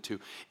torn in two.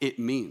 It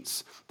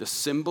means the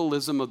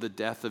symbolism of the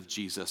death of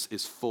Jesus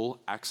is full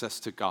access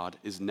to God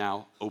is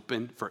now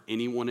open for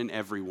anyone and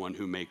everyone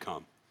who may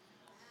come.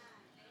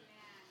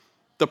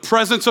 The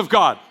presence of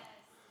God,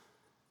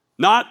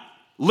 not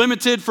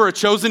limited for a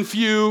chosen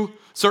few,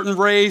 certain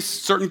race,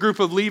 certain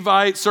group of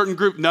Levites, certain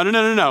group.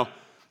 No.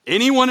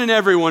 Anyone and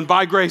everyone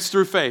by grace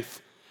through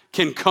faith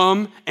can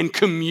come and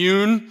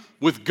commune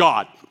with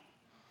God.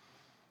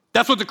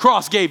 That's what the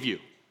cross gave you.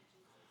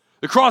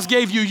 The cross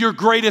gave you your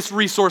greatest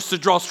resource to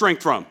draw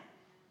strength from.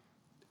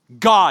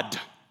 God.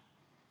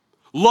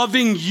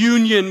 Loving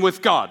union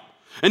with God.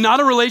 And not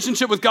a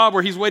relationship with God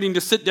where he's waiting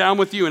to sit down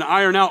with you and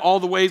iron out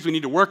all the ways we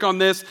need to work on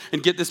this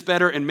and get this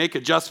better and make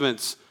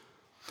adjustments.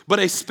 But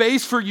a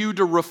space for you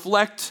to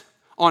reflect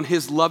on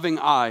his loving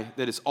eye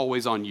that is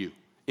always on you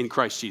in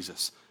Christ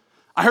Jesus.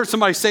 I heard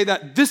somebody say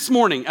that this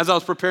morning as I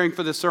was preparing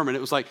for this sermon.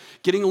 It was like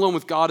getting alone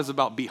with God is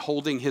about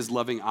beholding his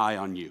loving eye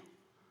on you.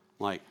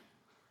 Like,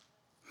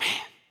 man,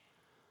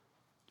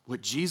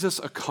 what Jesus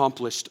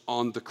accomplished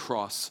on the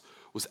cross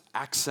was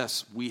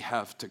access we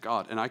have to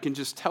God. And I can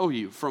just tell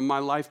you from my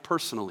life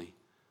personally,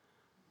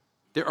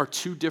 there are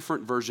two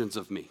different versions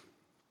of me.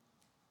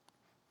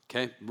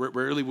 okay?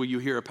 Rarely will you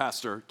hear a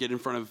pastor get in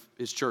front of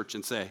his church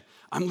and say,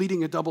 I'm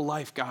leading a double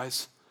life,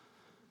 guys.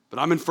 But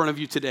I'm in front of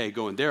you today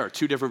going, there are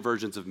two different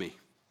versions of me.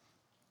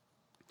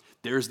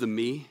 There's the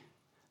me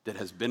that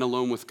has been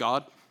alone with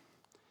God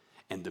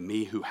and the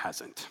me who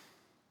hasn't.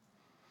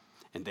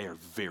 And they are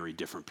very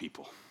different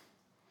people.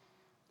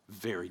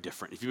 Very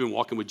different. If you've been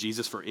walking with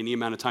Jesus for any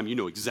amount of time, you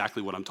know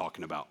exactly what I'm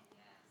talking about.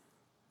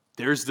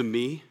 There's the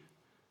me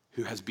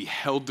who has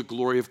beheld the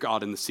glory of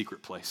God in the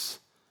secret place,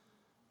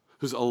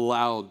 who's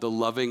allowed the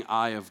loving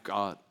eye of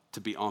God to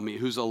be on me,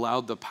 who's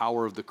allowed the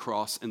power of the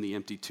cross and the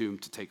empty tomb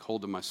to take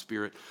hold of my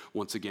spirit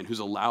once again, who's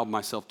allowed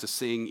myself to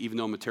sing, even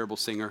though I'm a terrible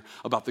singer,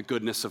 about the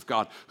goodness of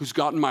God, who's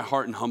gotten my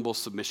heart in humble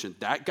submission.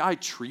 That guy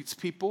treats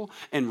people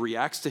and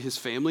reacts to his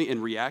family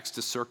and reacts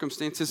to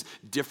circumstances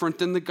different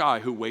than the guy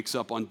who wakes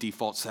up on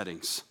default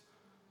settings.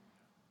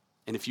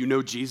 And if you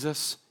know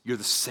Jesus, you're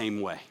the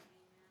same way.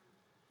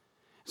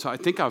 So I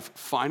think I've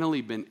finally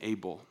been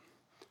able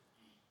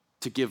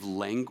to give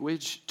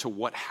language to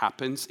what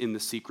happens in the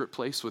secret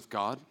place with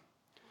God,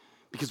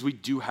 because we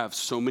do have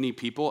so many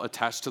people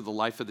attached to the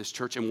life of this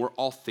church, and we're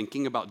all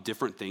thinking about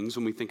different things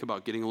when we think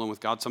about getting alone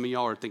with God. Some of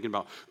y'all are thinking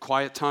about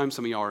quiet time.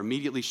 Some of y'all are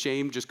immediately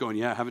shamed, just going,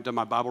 yeah, I haven't done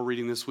my Bible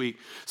reading this week.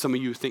 Some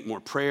of you think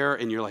more prayer,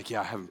 and you're like,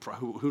 yeah, I haven't.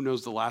 Who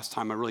knows the last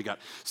time I really got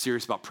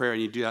serious about prayer,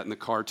 and you do that in the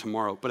car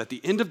tomorrow. But at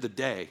the end of the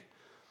day,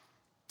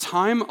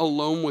 time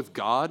alone with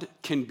God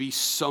can be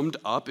summed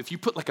up, if you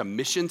put like a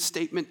mission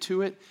statement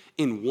to it,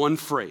 in one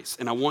phrase,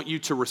 and I want you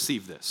to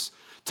receive this.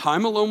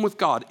 Time alone with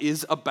God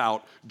is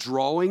about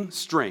drawing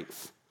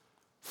strength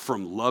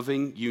from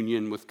loving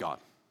union with God.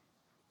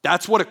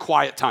 That's what a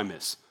quiet time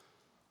is.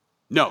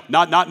 No,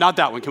 not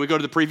that one. Can we go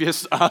to the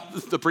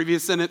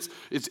previous sentence?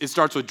 It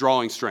starts with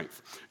drawing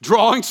strength.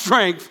 Drawing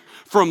strength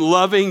from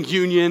loving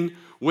union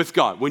with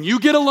God. When you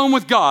get alone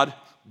with God,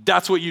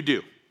 that's what you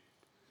do.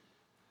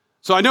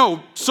 So I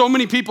know so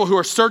many people who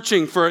are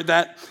searching for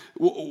that.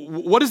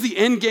 What is the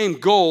end game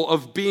goal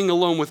of being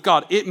alone with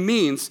God? It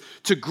means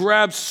to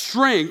grab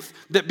strength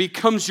that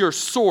becomes your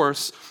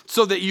source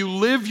so that you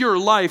live your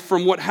life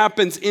from what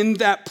happens in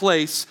that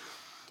place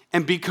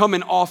and become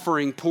an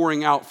offering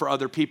pouring out for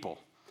other people.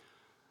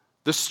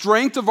 The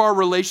strength of our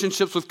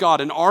relationships with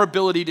God and our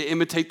ability to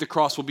imitate the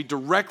cross will be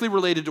directly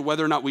related to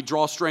whether or not we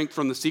draw strength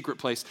from the secret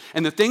place.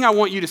 And the thing I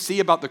want you to see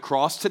about the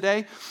cross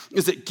today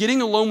is that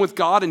getting alone with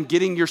God and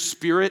getting your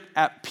spirit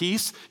at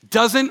peace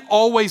doesn't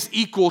always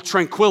equal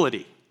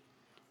tranquility.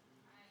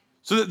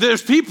 So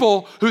there's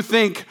people who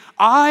think,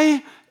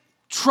 I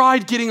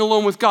tried getting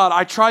alone with God.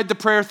 I tried the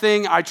prayer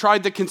thing. I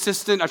tried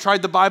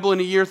the Bible in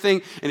a year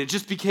thing, and it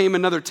just became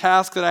another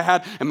task that I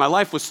had, and my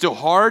life was still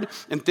hard,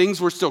 and things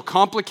were still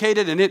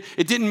complicated, and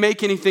it didn't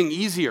make anything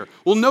easier.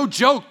 Well, no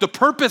joke. The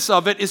purpose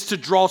of it is to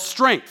draw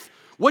strength.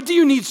 What do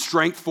you need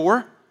strength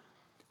for?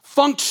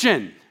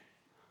 Function.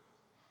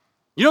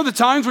 You know the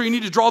times where you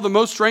need to draw the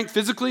most strength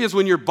physically is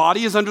when your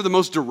body is under the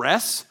most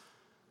duress?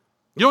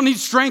 You don't need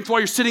strength while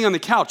you're sitting on the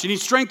couch. You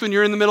need strength when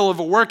you're in the middle of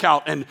a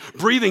workout and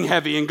breathing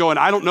heavy and going,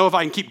 I don't know if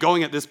I can keep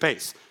going at this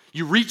pace.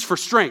 You reach for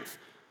strength.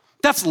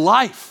 That's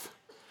life.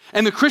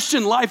 And the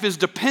Christian life is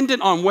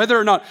dependent on whether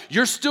or not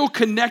you're still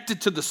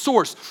connected to the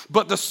source.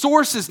 But the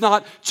source is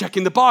not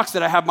checking the box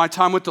that I have my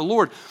time with the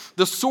Lord.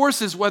 The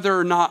source is whether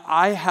or not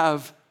I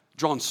have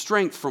drawn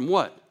strength from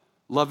what?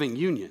 Loving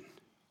union.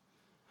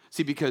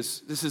 See,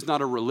 because this is not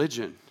a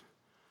religion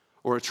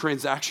or a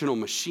transactional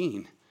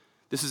machine.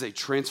 This is a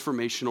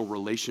transformational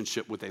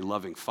relationship with a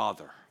loving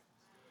Father.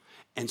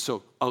 And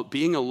so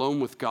being alone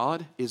with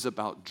God is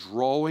about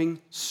drawing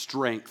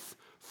strength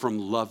from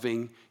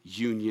loving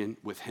union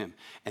with Him.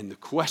 And the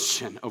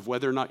question of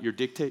whether or not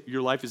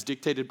your life is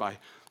dictated by,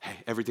 hey,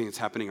 everything that's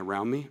happening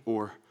around me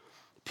or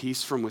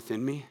peace from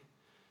within me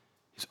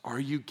is, are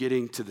you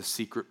getting to the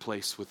secret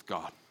place with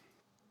God?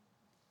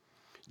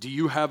 Do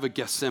you have a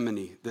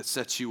Gethsemane that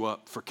sets you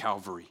up for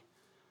Calvary?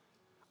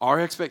 Our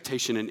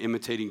expectation in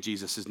imitating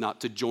Jesus is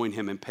not to join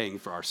Him in paying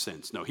for our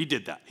sins. No, He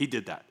did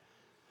that.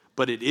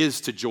 But it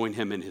is to join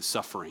Him in His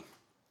suffering.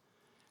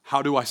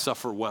 How do I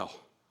suffer well?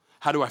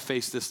 How do I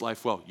face this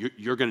life well?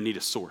 You're going to need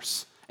a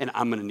source, and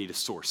I'm going to need a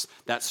source.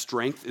 That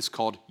strength is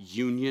called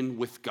union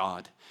with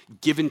God,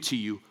 given to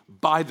you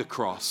by the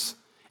cross,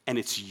 and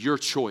it's your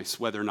choice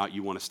whether or not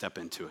you want to step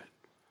into it.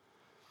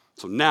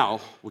 So now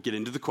we'll get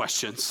into the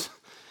questions,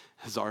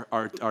 as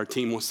our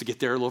team wants to get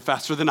there a little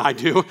faster than I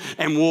do,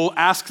 and we'll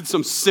ask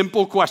some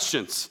simple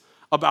questions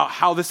about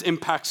how this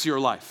impacts your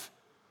life.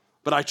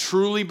 But I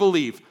truly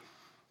believe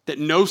that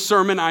no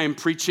sermon I am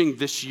preaching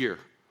this year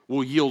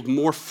will yield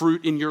more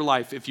fruit in your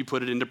life if you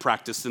put it into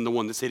practice than the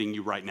one that's hitting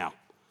you right now.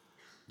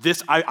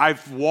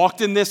 I've walked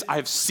in this,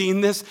 I've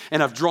seen this,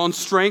 and I've drawn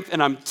strength,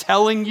 and I'm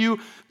telling you,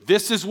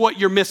 this is what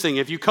you're missing.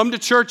 If you come to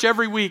church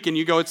every week and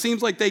you go, it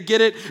seems like they get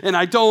it and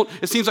I don't.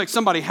 It seems like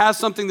somebody has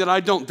something that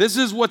I don't. This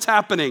is what's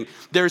happening.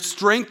 There's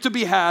strength to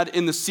be had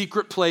in the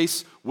secret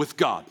place with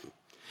God.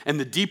 And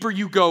the deeper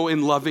you go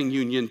in loving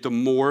union, the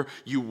more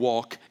you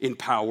walk in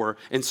power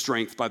and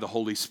strength by the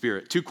Holy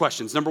Spirit. 2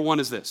 questions. Number 1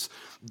 is this.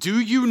 Do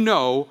you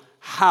know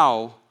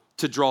how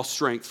to draw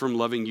strength from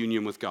loving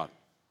union with God?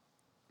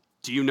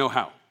 Do you know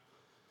how?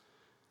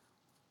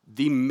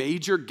 The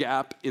major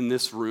gap in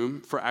this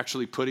room for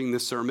actually putting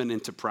this sermon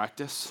into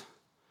practice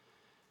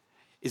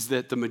is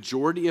that the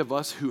majority of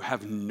us who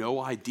have no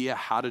idea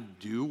how to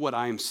do what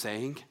I am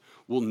saying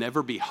will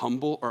never be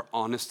humble or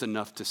honest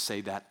enough to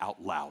say that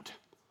out loud.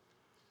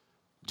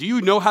 Do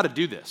you know how to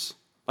do this?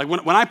 Like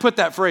when I put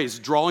that phrase,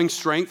 drawing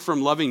strength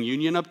from loving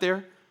union up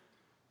there,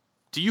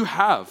 do you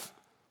have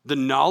the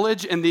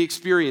knowledge and the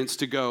experience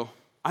to go,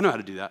 I know how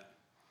to do that.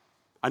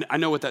 I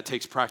know what that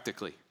takes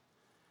practically.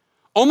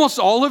 Almost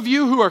all of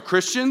you who are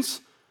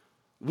Christians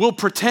will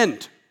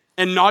pretend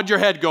and nod your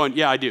head going,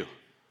 yeah, I do.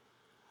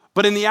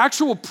 But in the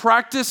actual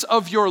practice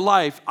of your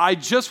life, I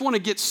just want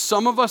to get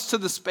some of us to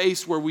the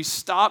space where we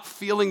stop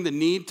feeling the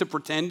need to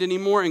pretend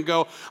anymore and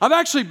go, I've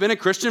actually been a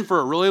Christian for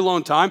a really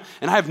long time,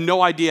 and I have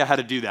no idea how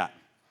to do that.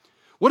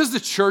 What does the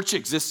church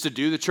exist to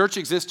do? The church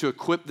exists to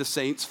equip the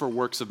saints for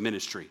works of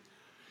ministry.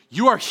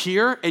 You are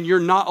here and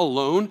you're not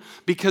alone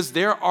because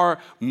there are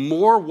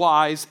more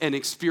wise and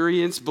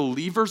experienced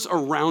believers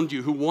around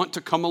you who want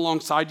to come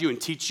alongside you and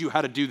teach you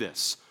how to do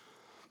this.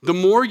 The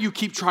more you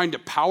keep trying to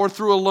power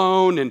through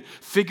alone and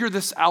figure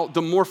this out,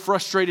 the more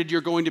frustrated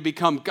you're going to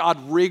become.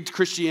 God rigged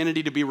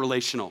Christianity to be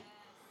relational.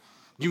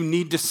 You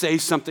need to say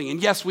something.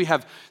 And yes, we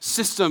have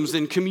systems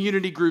and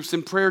community groups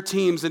and prayer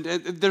teams. And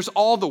there's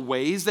all the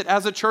ways that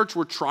as a church,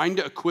 we're trying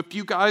to equip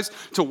you guys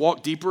to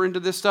walk deeper into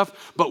this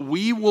stuff. But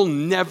we will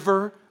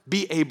never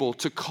be able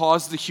to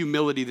cause the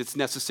humility that's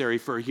necessary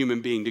for a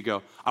human being to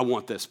go, I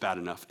want this bad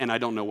enough, and I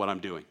don't know what I'm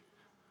doing.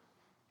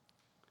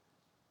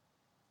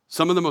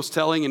 Some of the most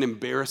telling and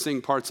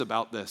embarrassing parts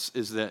about this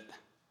is that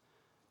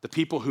the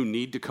people who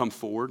need to come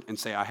forward and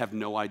say, I have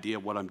no idea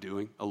what I'm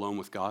doing alone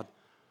with God,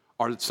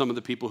 are some of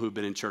the people who've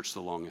been in church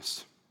the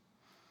longest.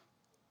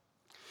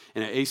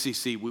 And at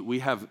ACC, we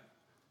have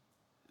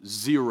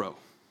zero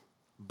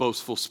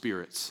boastful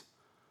spirits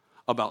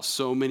about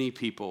so many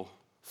people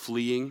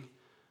fleeing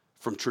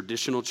from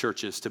traditional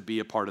churches to be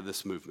a part of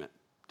this movement.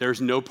 There's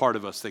no part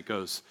of us that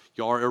goes,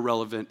 y'all are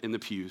irrelevant in the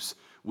pews.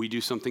 We do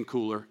something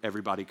cooler.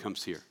 Everybody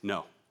comes here.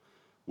 No.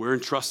 We're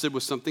entrusted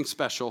with something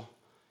special.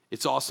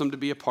 It's awesome to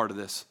be a part of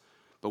this.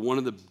 But one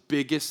of the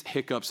biggest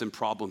hiccups and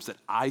problems that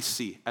I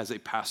see as a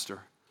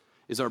pastor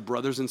is our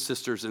brothers and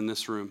sisters in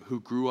this room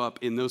who grew up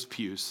in those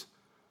pews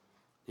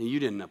and you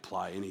didn't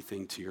apply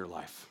anything to your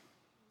life.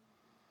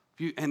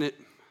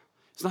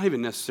 It's not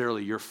even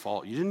necessarily your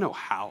fault. You didn't know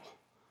how.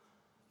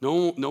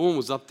 No one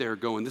was up there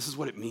going, this is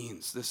what it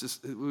means.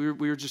 We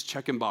were just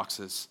checking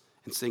boxes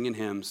and singing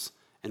hymns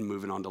and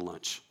moving on to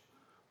lunch.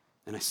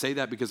 And I say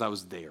that because I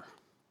was there.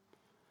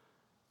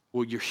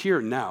 Well, you're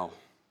here now,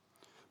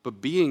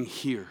 but being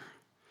here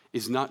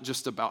is not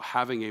just about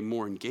having a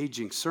more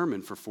engaging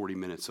sermon for 40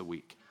 minutes a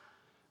week.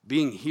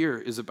 Being here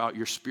is about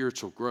your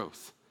spiritual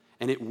growth.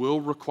 And it will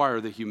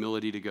require the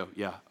humility to go,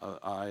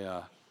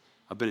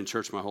 I've been in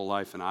church my whole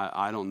life, and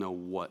I don't know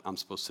what I'm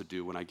supposed to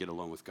do when I get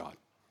alone with God.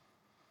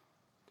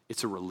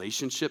 It's a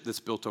relationship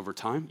that's built over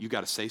time. You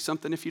got to say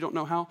something if you don't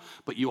know how,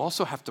 but you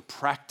also have to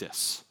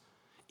practice.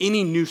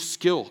 Any new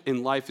skill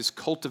in life is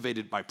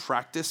cultivated by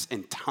practice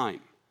and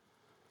time.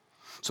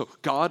 So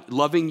God,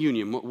 loving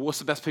union. What's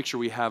the best picture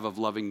we have of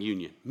loving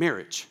union?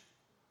 Marriage.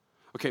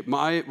 Okay,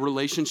 my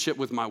relationship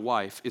with my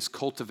wife is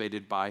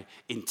cultivated by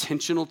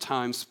intentional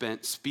time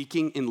spent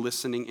speaking and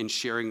listening and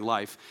sharing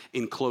life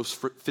in close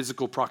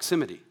physical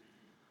proximity.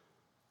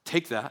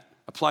 Take that,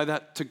 apply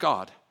that to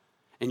God.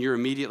 And you're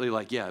immediately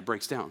like, yeah, it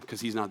breaks down because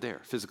he's not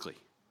there physically.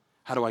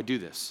 How do I do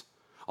this?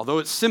 Although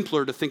it's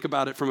simpler to think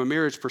about it from a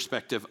marriage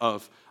perspective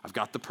of, I've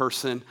got the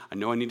person, I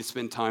know I need to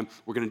spend time,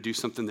 we're going to do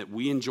something that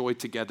we enjoy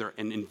together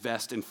and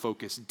invest and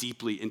focus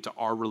deeply into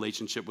our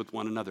relationship with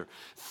one another.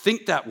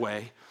 Think that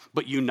way,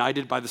 but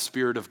united by the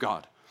Spirit of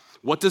God.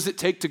 What does it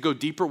take to go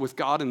deeper with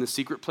God in the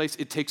secret place?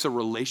 It takes a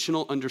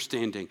relational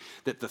understanding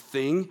that the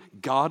thing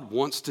God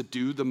wants to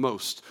do the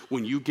most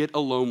when you get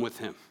alone with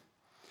him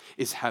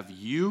is have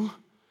you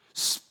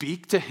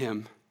speak to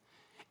him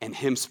and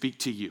him speak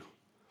to you.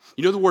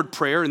 You know the word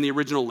prayer in the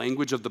original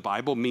language of the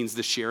Bible means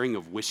the sharing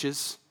of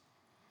wishes?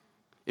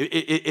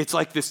 It's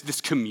like this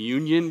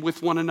communion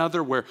with one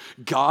another where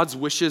God's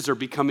wishes are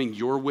becoming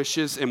your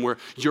wishes and where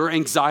your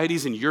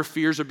anxieties and your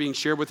fears are being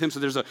shared with him.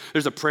 So there's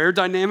a prayer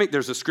dynamic,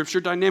 there's a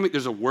scripture dynamic,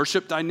 there's a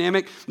worship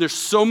dynamic. There's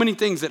so many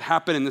things that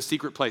happen in the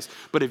secret place.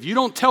 But if you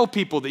don't tell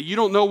people that you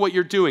don't know what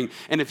you're doing,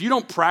 and if you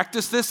don't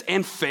practice this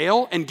and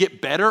fail and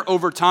get better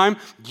over time,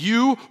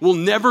 you will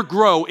never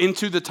grow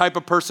into the type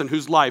of person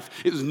whose life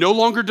is no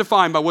longer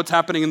defined by what's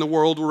happening in the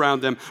world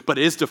around them, but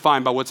is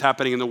defined by what's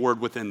happening in the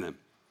word within them.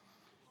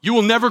 You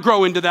will never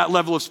grow into that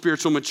level of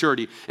spiritual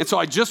maturity. And so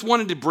I just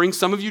wanted to bring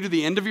some of you to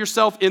the end of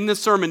yourself in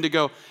this sermon to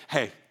go,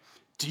 hey,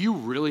 do you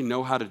really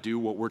know how to do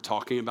what we're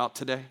talking about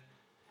today?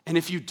 And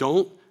if you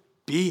don't,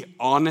 be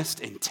honest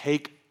and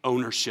take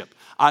ownership.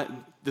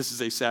 This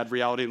is a sad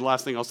reality. The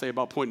last thing I'll say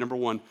about point number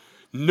 1,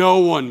 no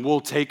one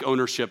will take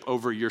ownership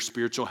over your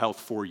spiritual health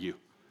for you.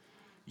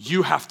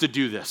 You have to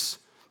do this.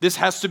 This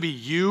has to be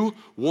you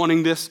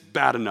wanting this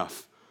bad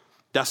enough.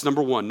 That's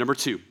number 1. Number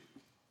 2,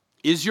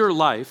 is your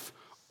life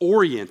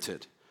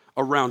oriented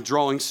around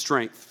drawing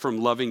strength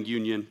from loving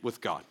union with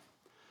God.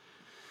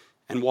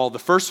 And while the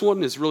first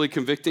one is really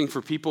convicting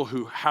for people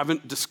who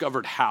haven't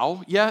discovered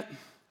how yet,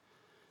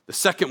 the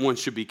second one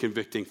should be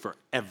convicting for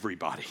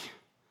everybody.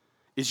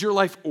 Is your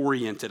life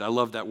oriented? I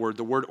love that word.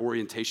 The word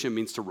orientation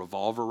means to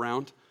revolve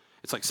around.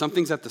 It's like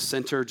something's at the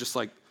center, just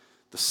like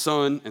the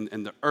sun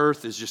and the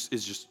earth is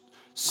just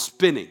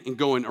spinning and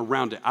going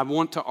around it. I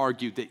want to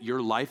argue that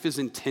your life is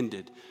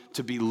intended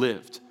to be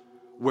lived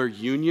where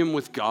union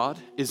with God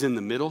is in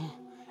the middle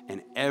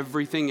and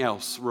everything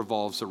else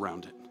revolves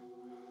around it.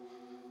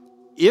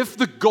 If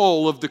the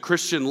goal of the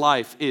Christian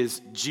life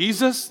is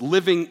Jesus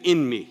living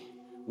in me,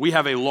 we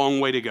have a long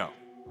way to go.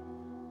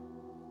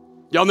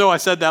 Y'all know I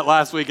said that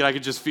last week and I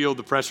could just feel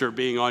the pressure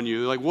being on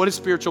you. Like, what is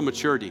spiritual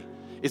maturity?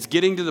 It's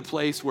getting to the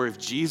place where if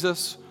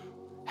Jesus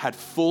had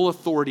full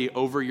authority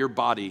over your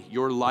body,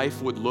 your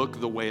life would look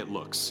the way it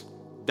looks.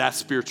 That's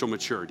spiritual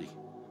maturity.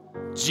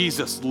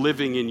 Jesus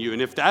living in you.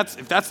 And if that's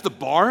the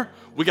bar,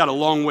 we got a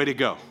long way to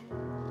go.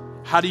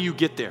 How do you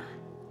get there?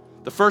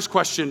 The first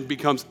question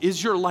becomes,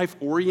 is your life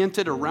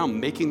oriented around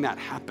making that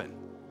happen?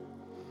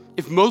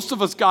 If most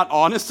of us got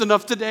honest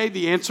enough today,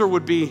 the answer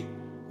would be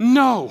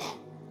no.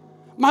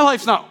 My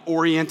life's not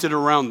oriented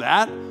around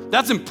that.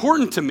 That's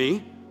important to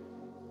me.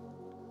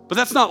 But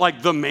that's not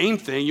like the main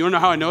thing. You wanna know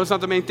how I know it's not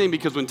the main thing?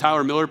 Because when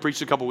Tyler Miller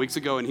preached a couple weeks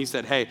ago and he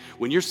said, hey,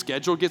 when your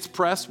schedule gets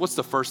pressed, what's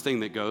the first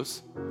thing that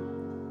goes?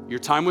 Your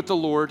time with the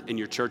Lord and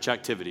your church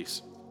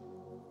activities.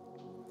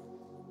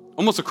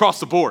 Almost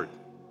across the board.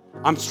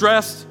 I'm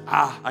stressed,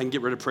 I can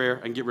get rid of prayer,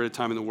 I can get rid of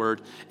time in the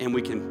Word, and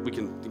we can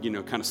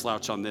kind of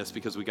slouch on this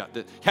because we got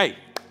this. Hey,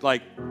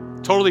 like,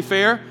 totally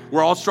fair.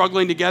 We're all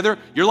struggling together.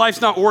 Your life's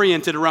not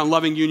oriented around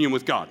loving union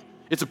with God.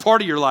 It's a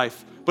part of your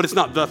life, but it's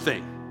not the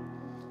thing.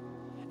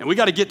 And we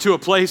got to get to a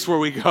place where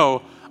we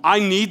go, I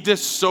need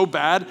this so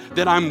bad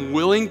that I'm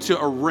willing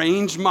to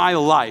arrange my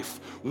life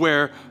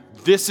where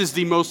this is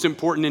the most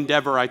important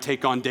endeavor I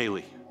take on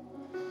daily.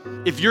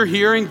 If you're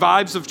hearing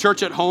vibes of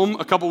church at home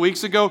a couple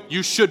weeks ago,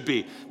 you should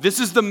be. This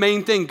is the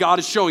main thing God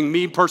is showing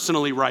me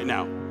personally right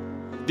now.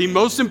 The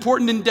most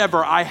important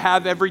endeavor I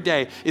have every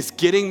day is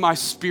getting my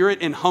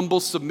spirit in humble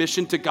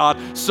submission to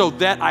God so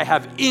that I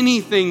have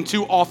anything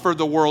to offer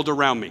the world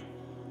around me.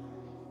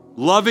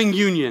 Loving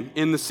union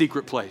in the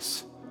secret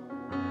place.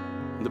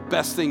 And the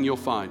best thing you'll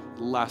find,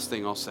 the last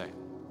thing I'll say,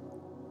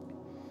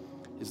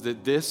 is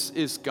that this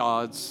is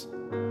God's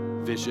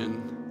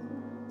vision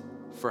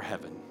for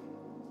heaven.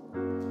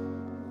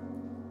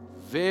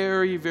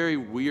 Very, very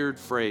weird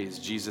phrase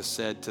Jesus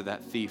said to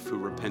that thief who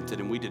repented,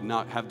 and we did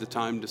not have the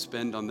time to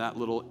spend on that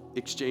little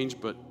exchange,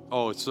 but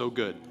oh, it's so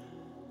good.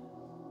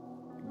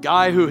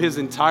 Guy who his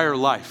entire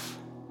life,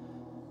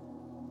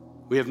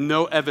 we have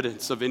no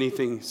evidence of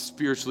anything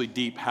spiritually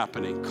deep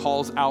happening,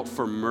 calls out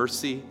for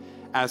mercy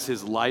as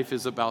his life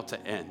is about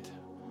to end.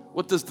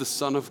 What does the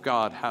Son of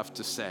God have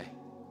to say?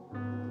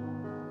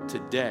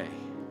 Today,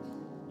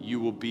 you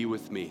will be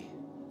with me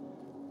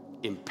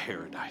in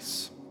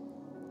paradise.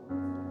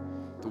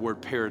 The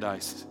word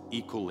paradise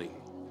equaling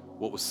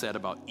what was said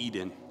about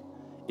Eden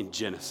in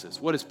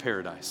Genesis. What is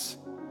paradise?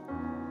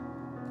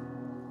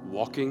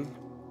 Walking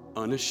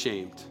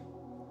unashamed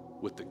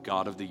with the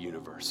God of the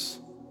universe.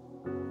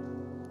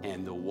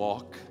 And the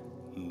walk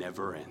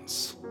never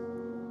ends.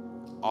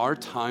 Our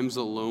times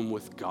alone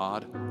with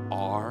God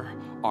are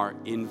our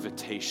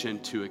invitation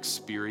to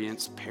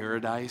experience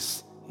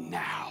paradise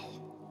now.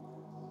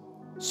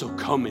 So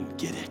come and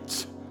get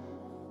it.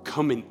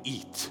 Come and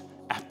eat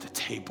at the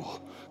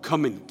table.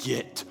 Come and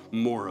get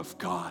more of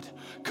God.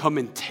 Come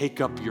and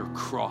take up your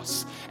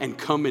cross and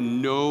come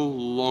and no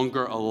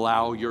longer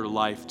allow your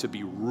life to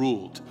be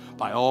ruled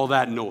by all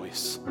that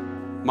noise.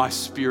 My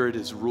spirit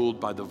is ruled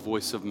by the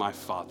voice of my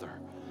Father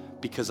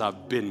because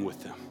I've been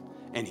with him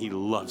and he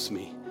loves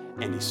me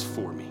and he's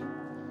for me.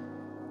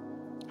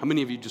 How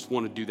many of you just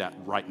want to do that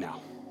right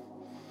now?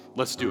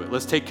 Let's do it.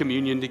 Let's take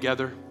communion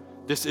together.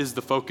 This is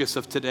the focus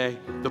of today,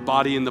 the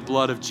body and the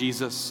blood of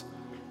Jesus.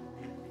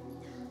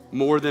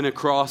 More than a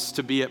cross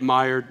to be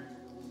admired,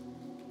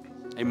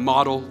 a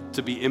model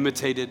to be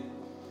imitated.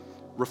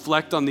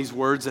 Reflect on these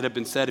words that have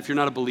been said. If you're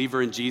not a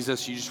believer in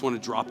Jesus, you just want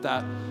to drop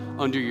that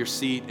under your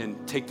seat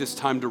and take this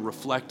time to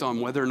reflect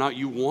on whether or not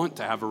you want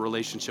to have a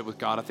relationship with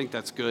God. I think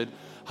that's good.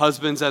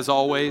 Husbands, as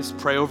always,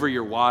 pray over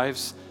your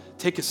wives.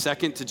 Take a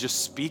second to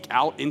just speak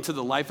out into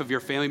the life of your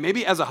family.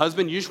 Maybe as a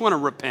husband, you just want to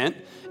repent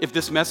if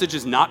this message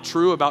is not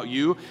true about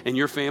you and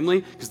your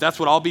family, because that's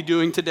what I'll be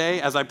doing today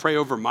as I pray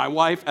over my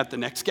wife at the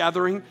next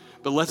gathering.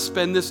 But let's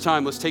spend this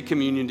time, let's take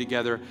communion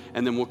together,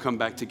 and then we'll come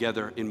back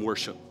together in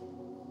worship.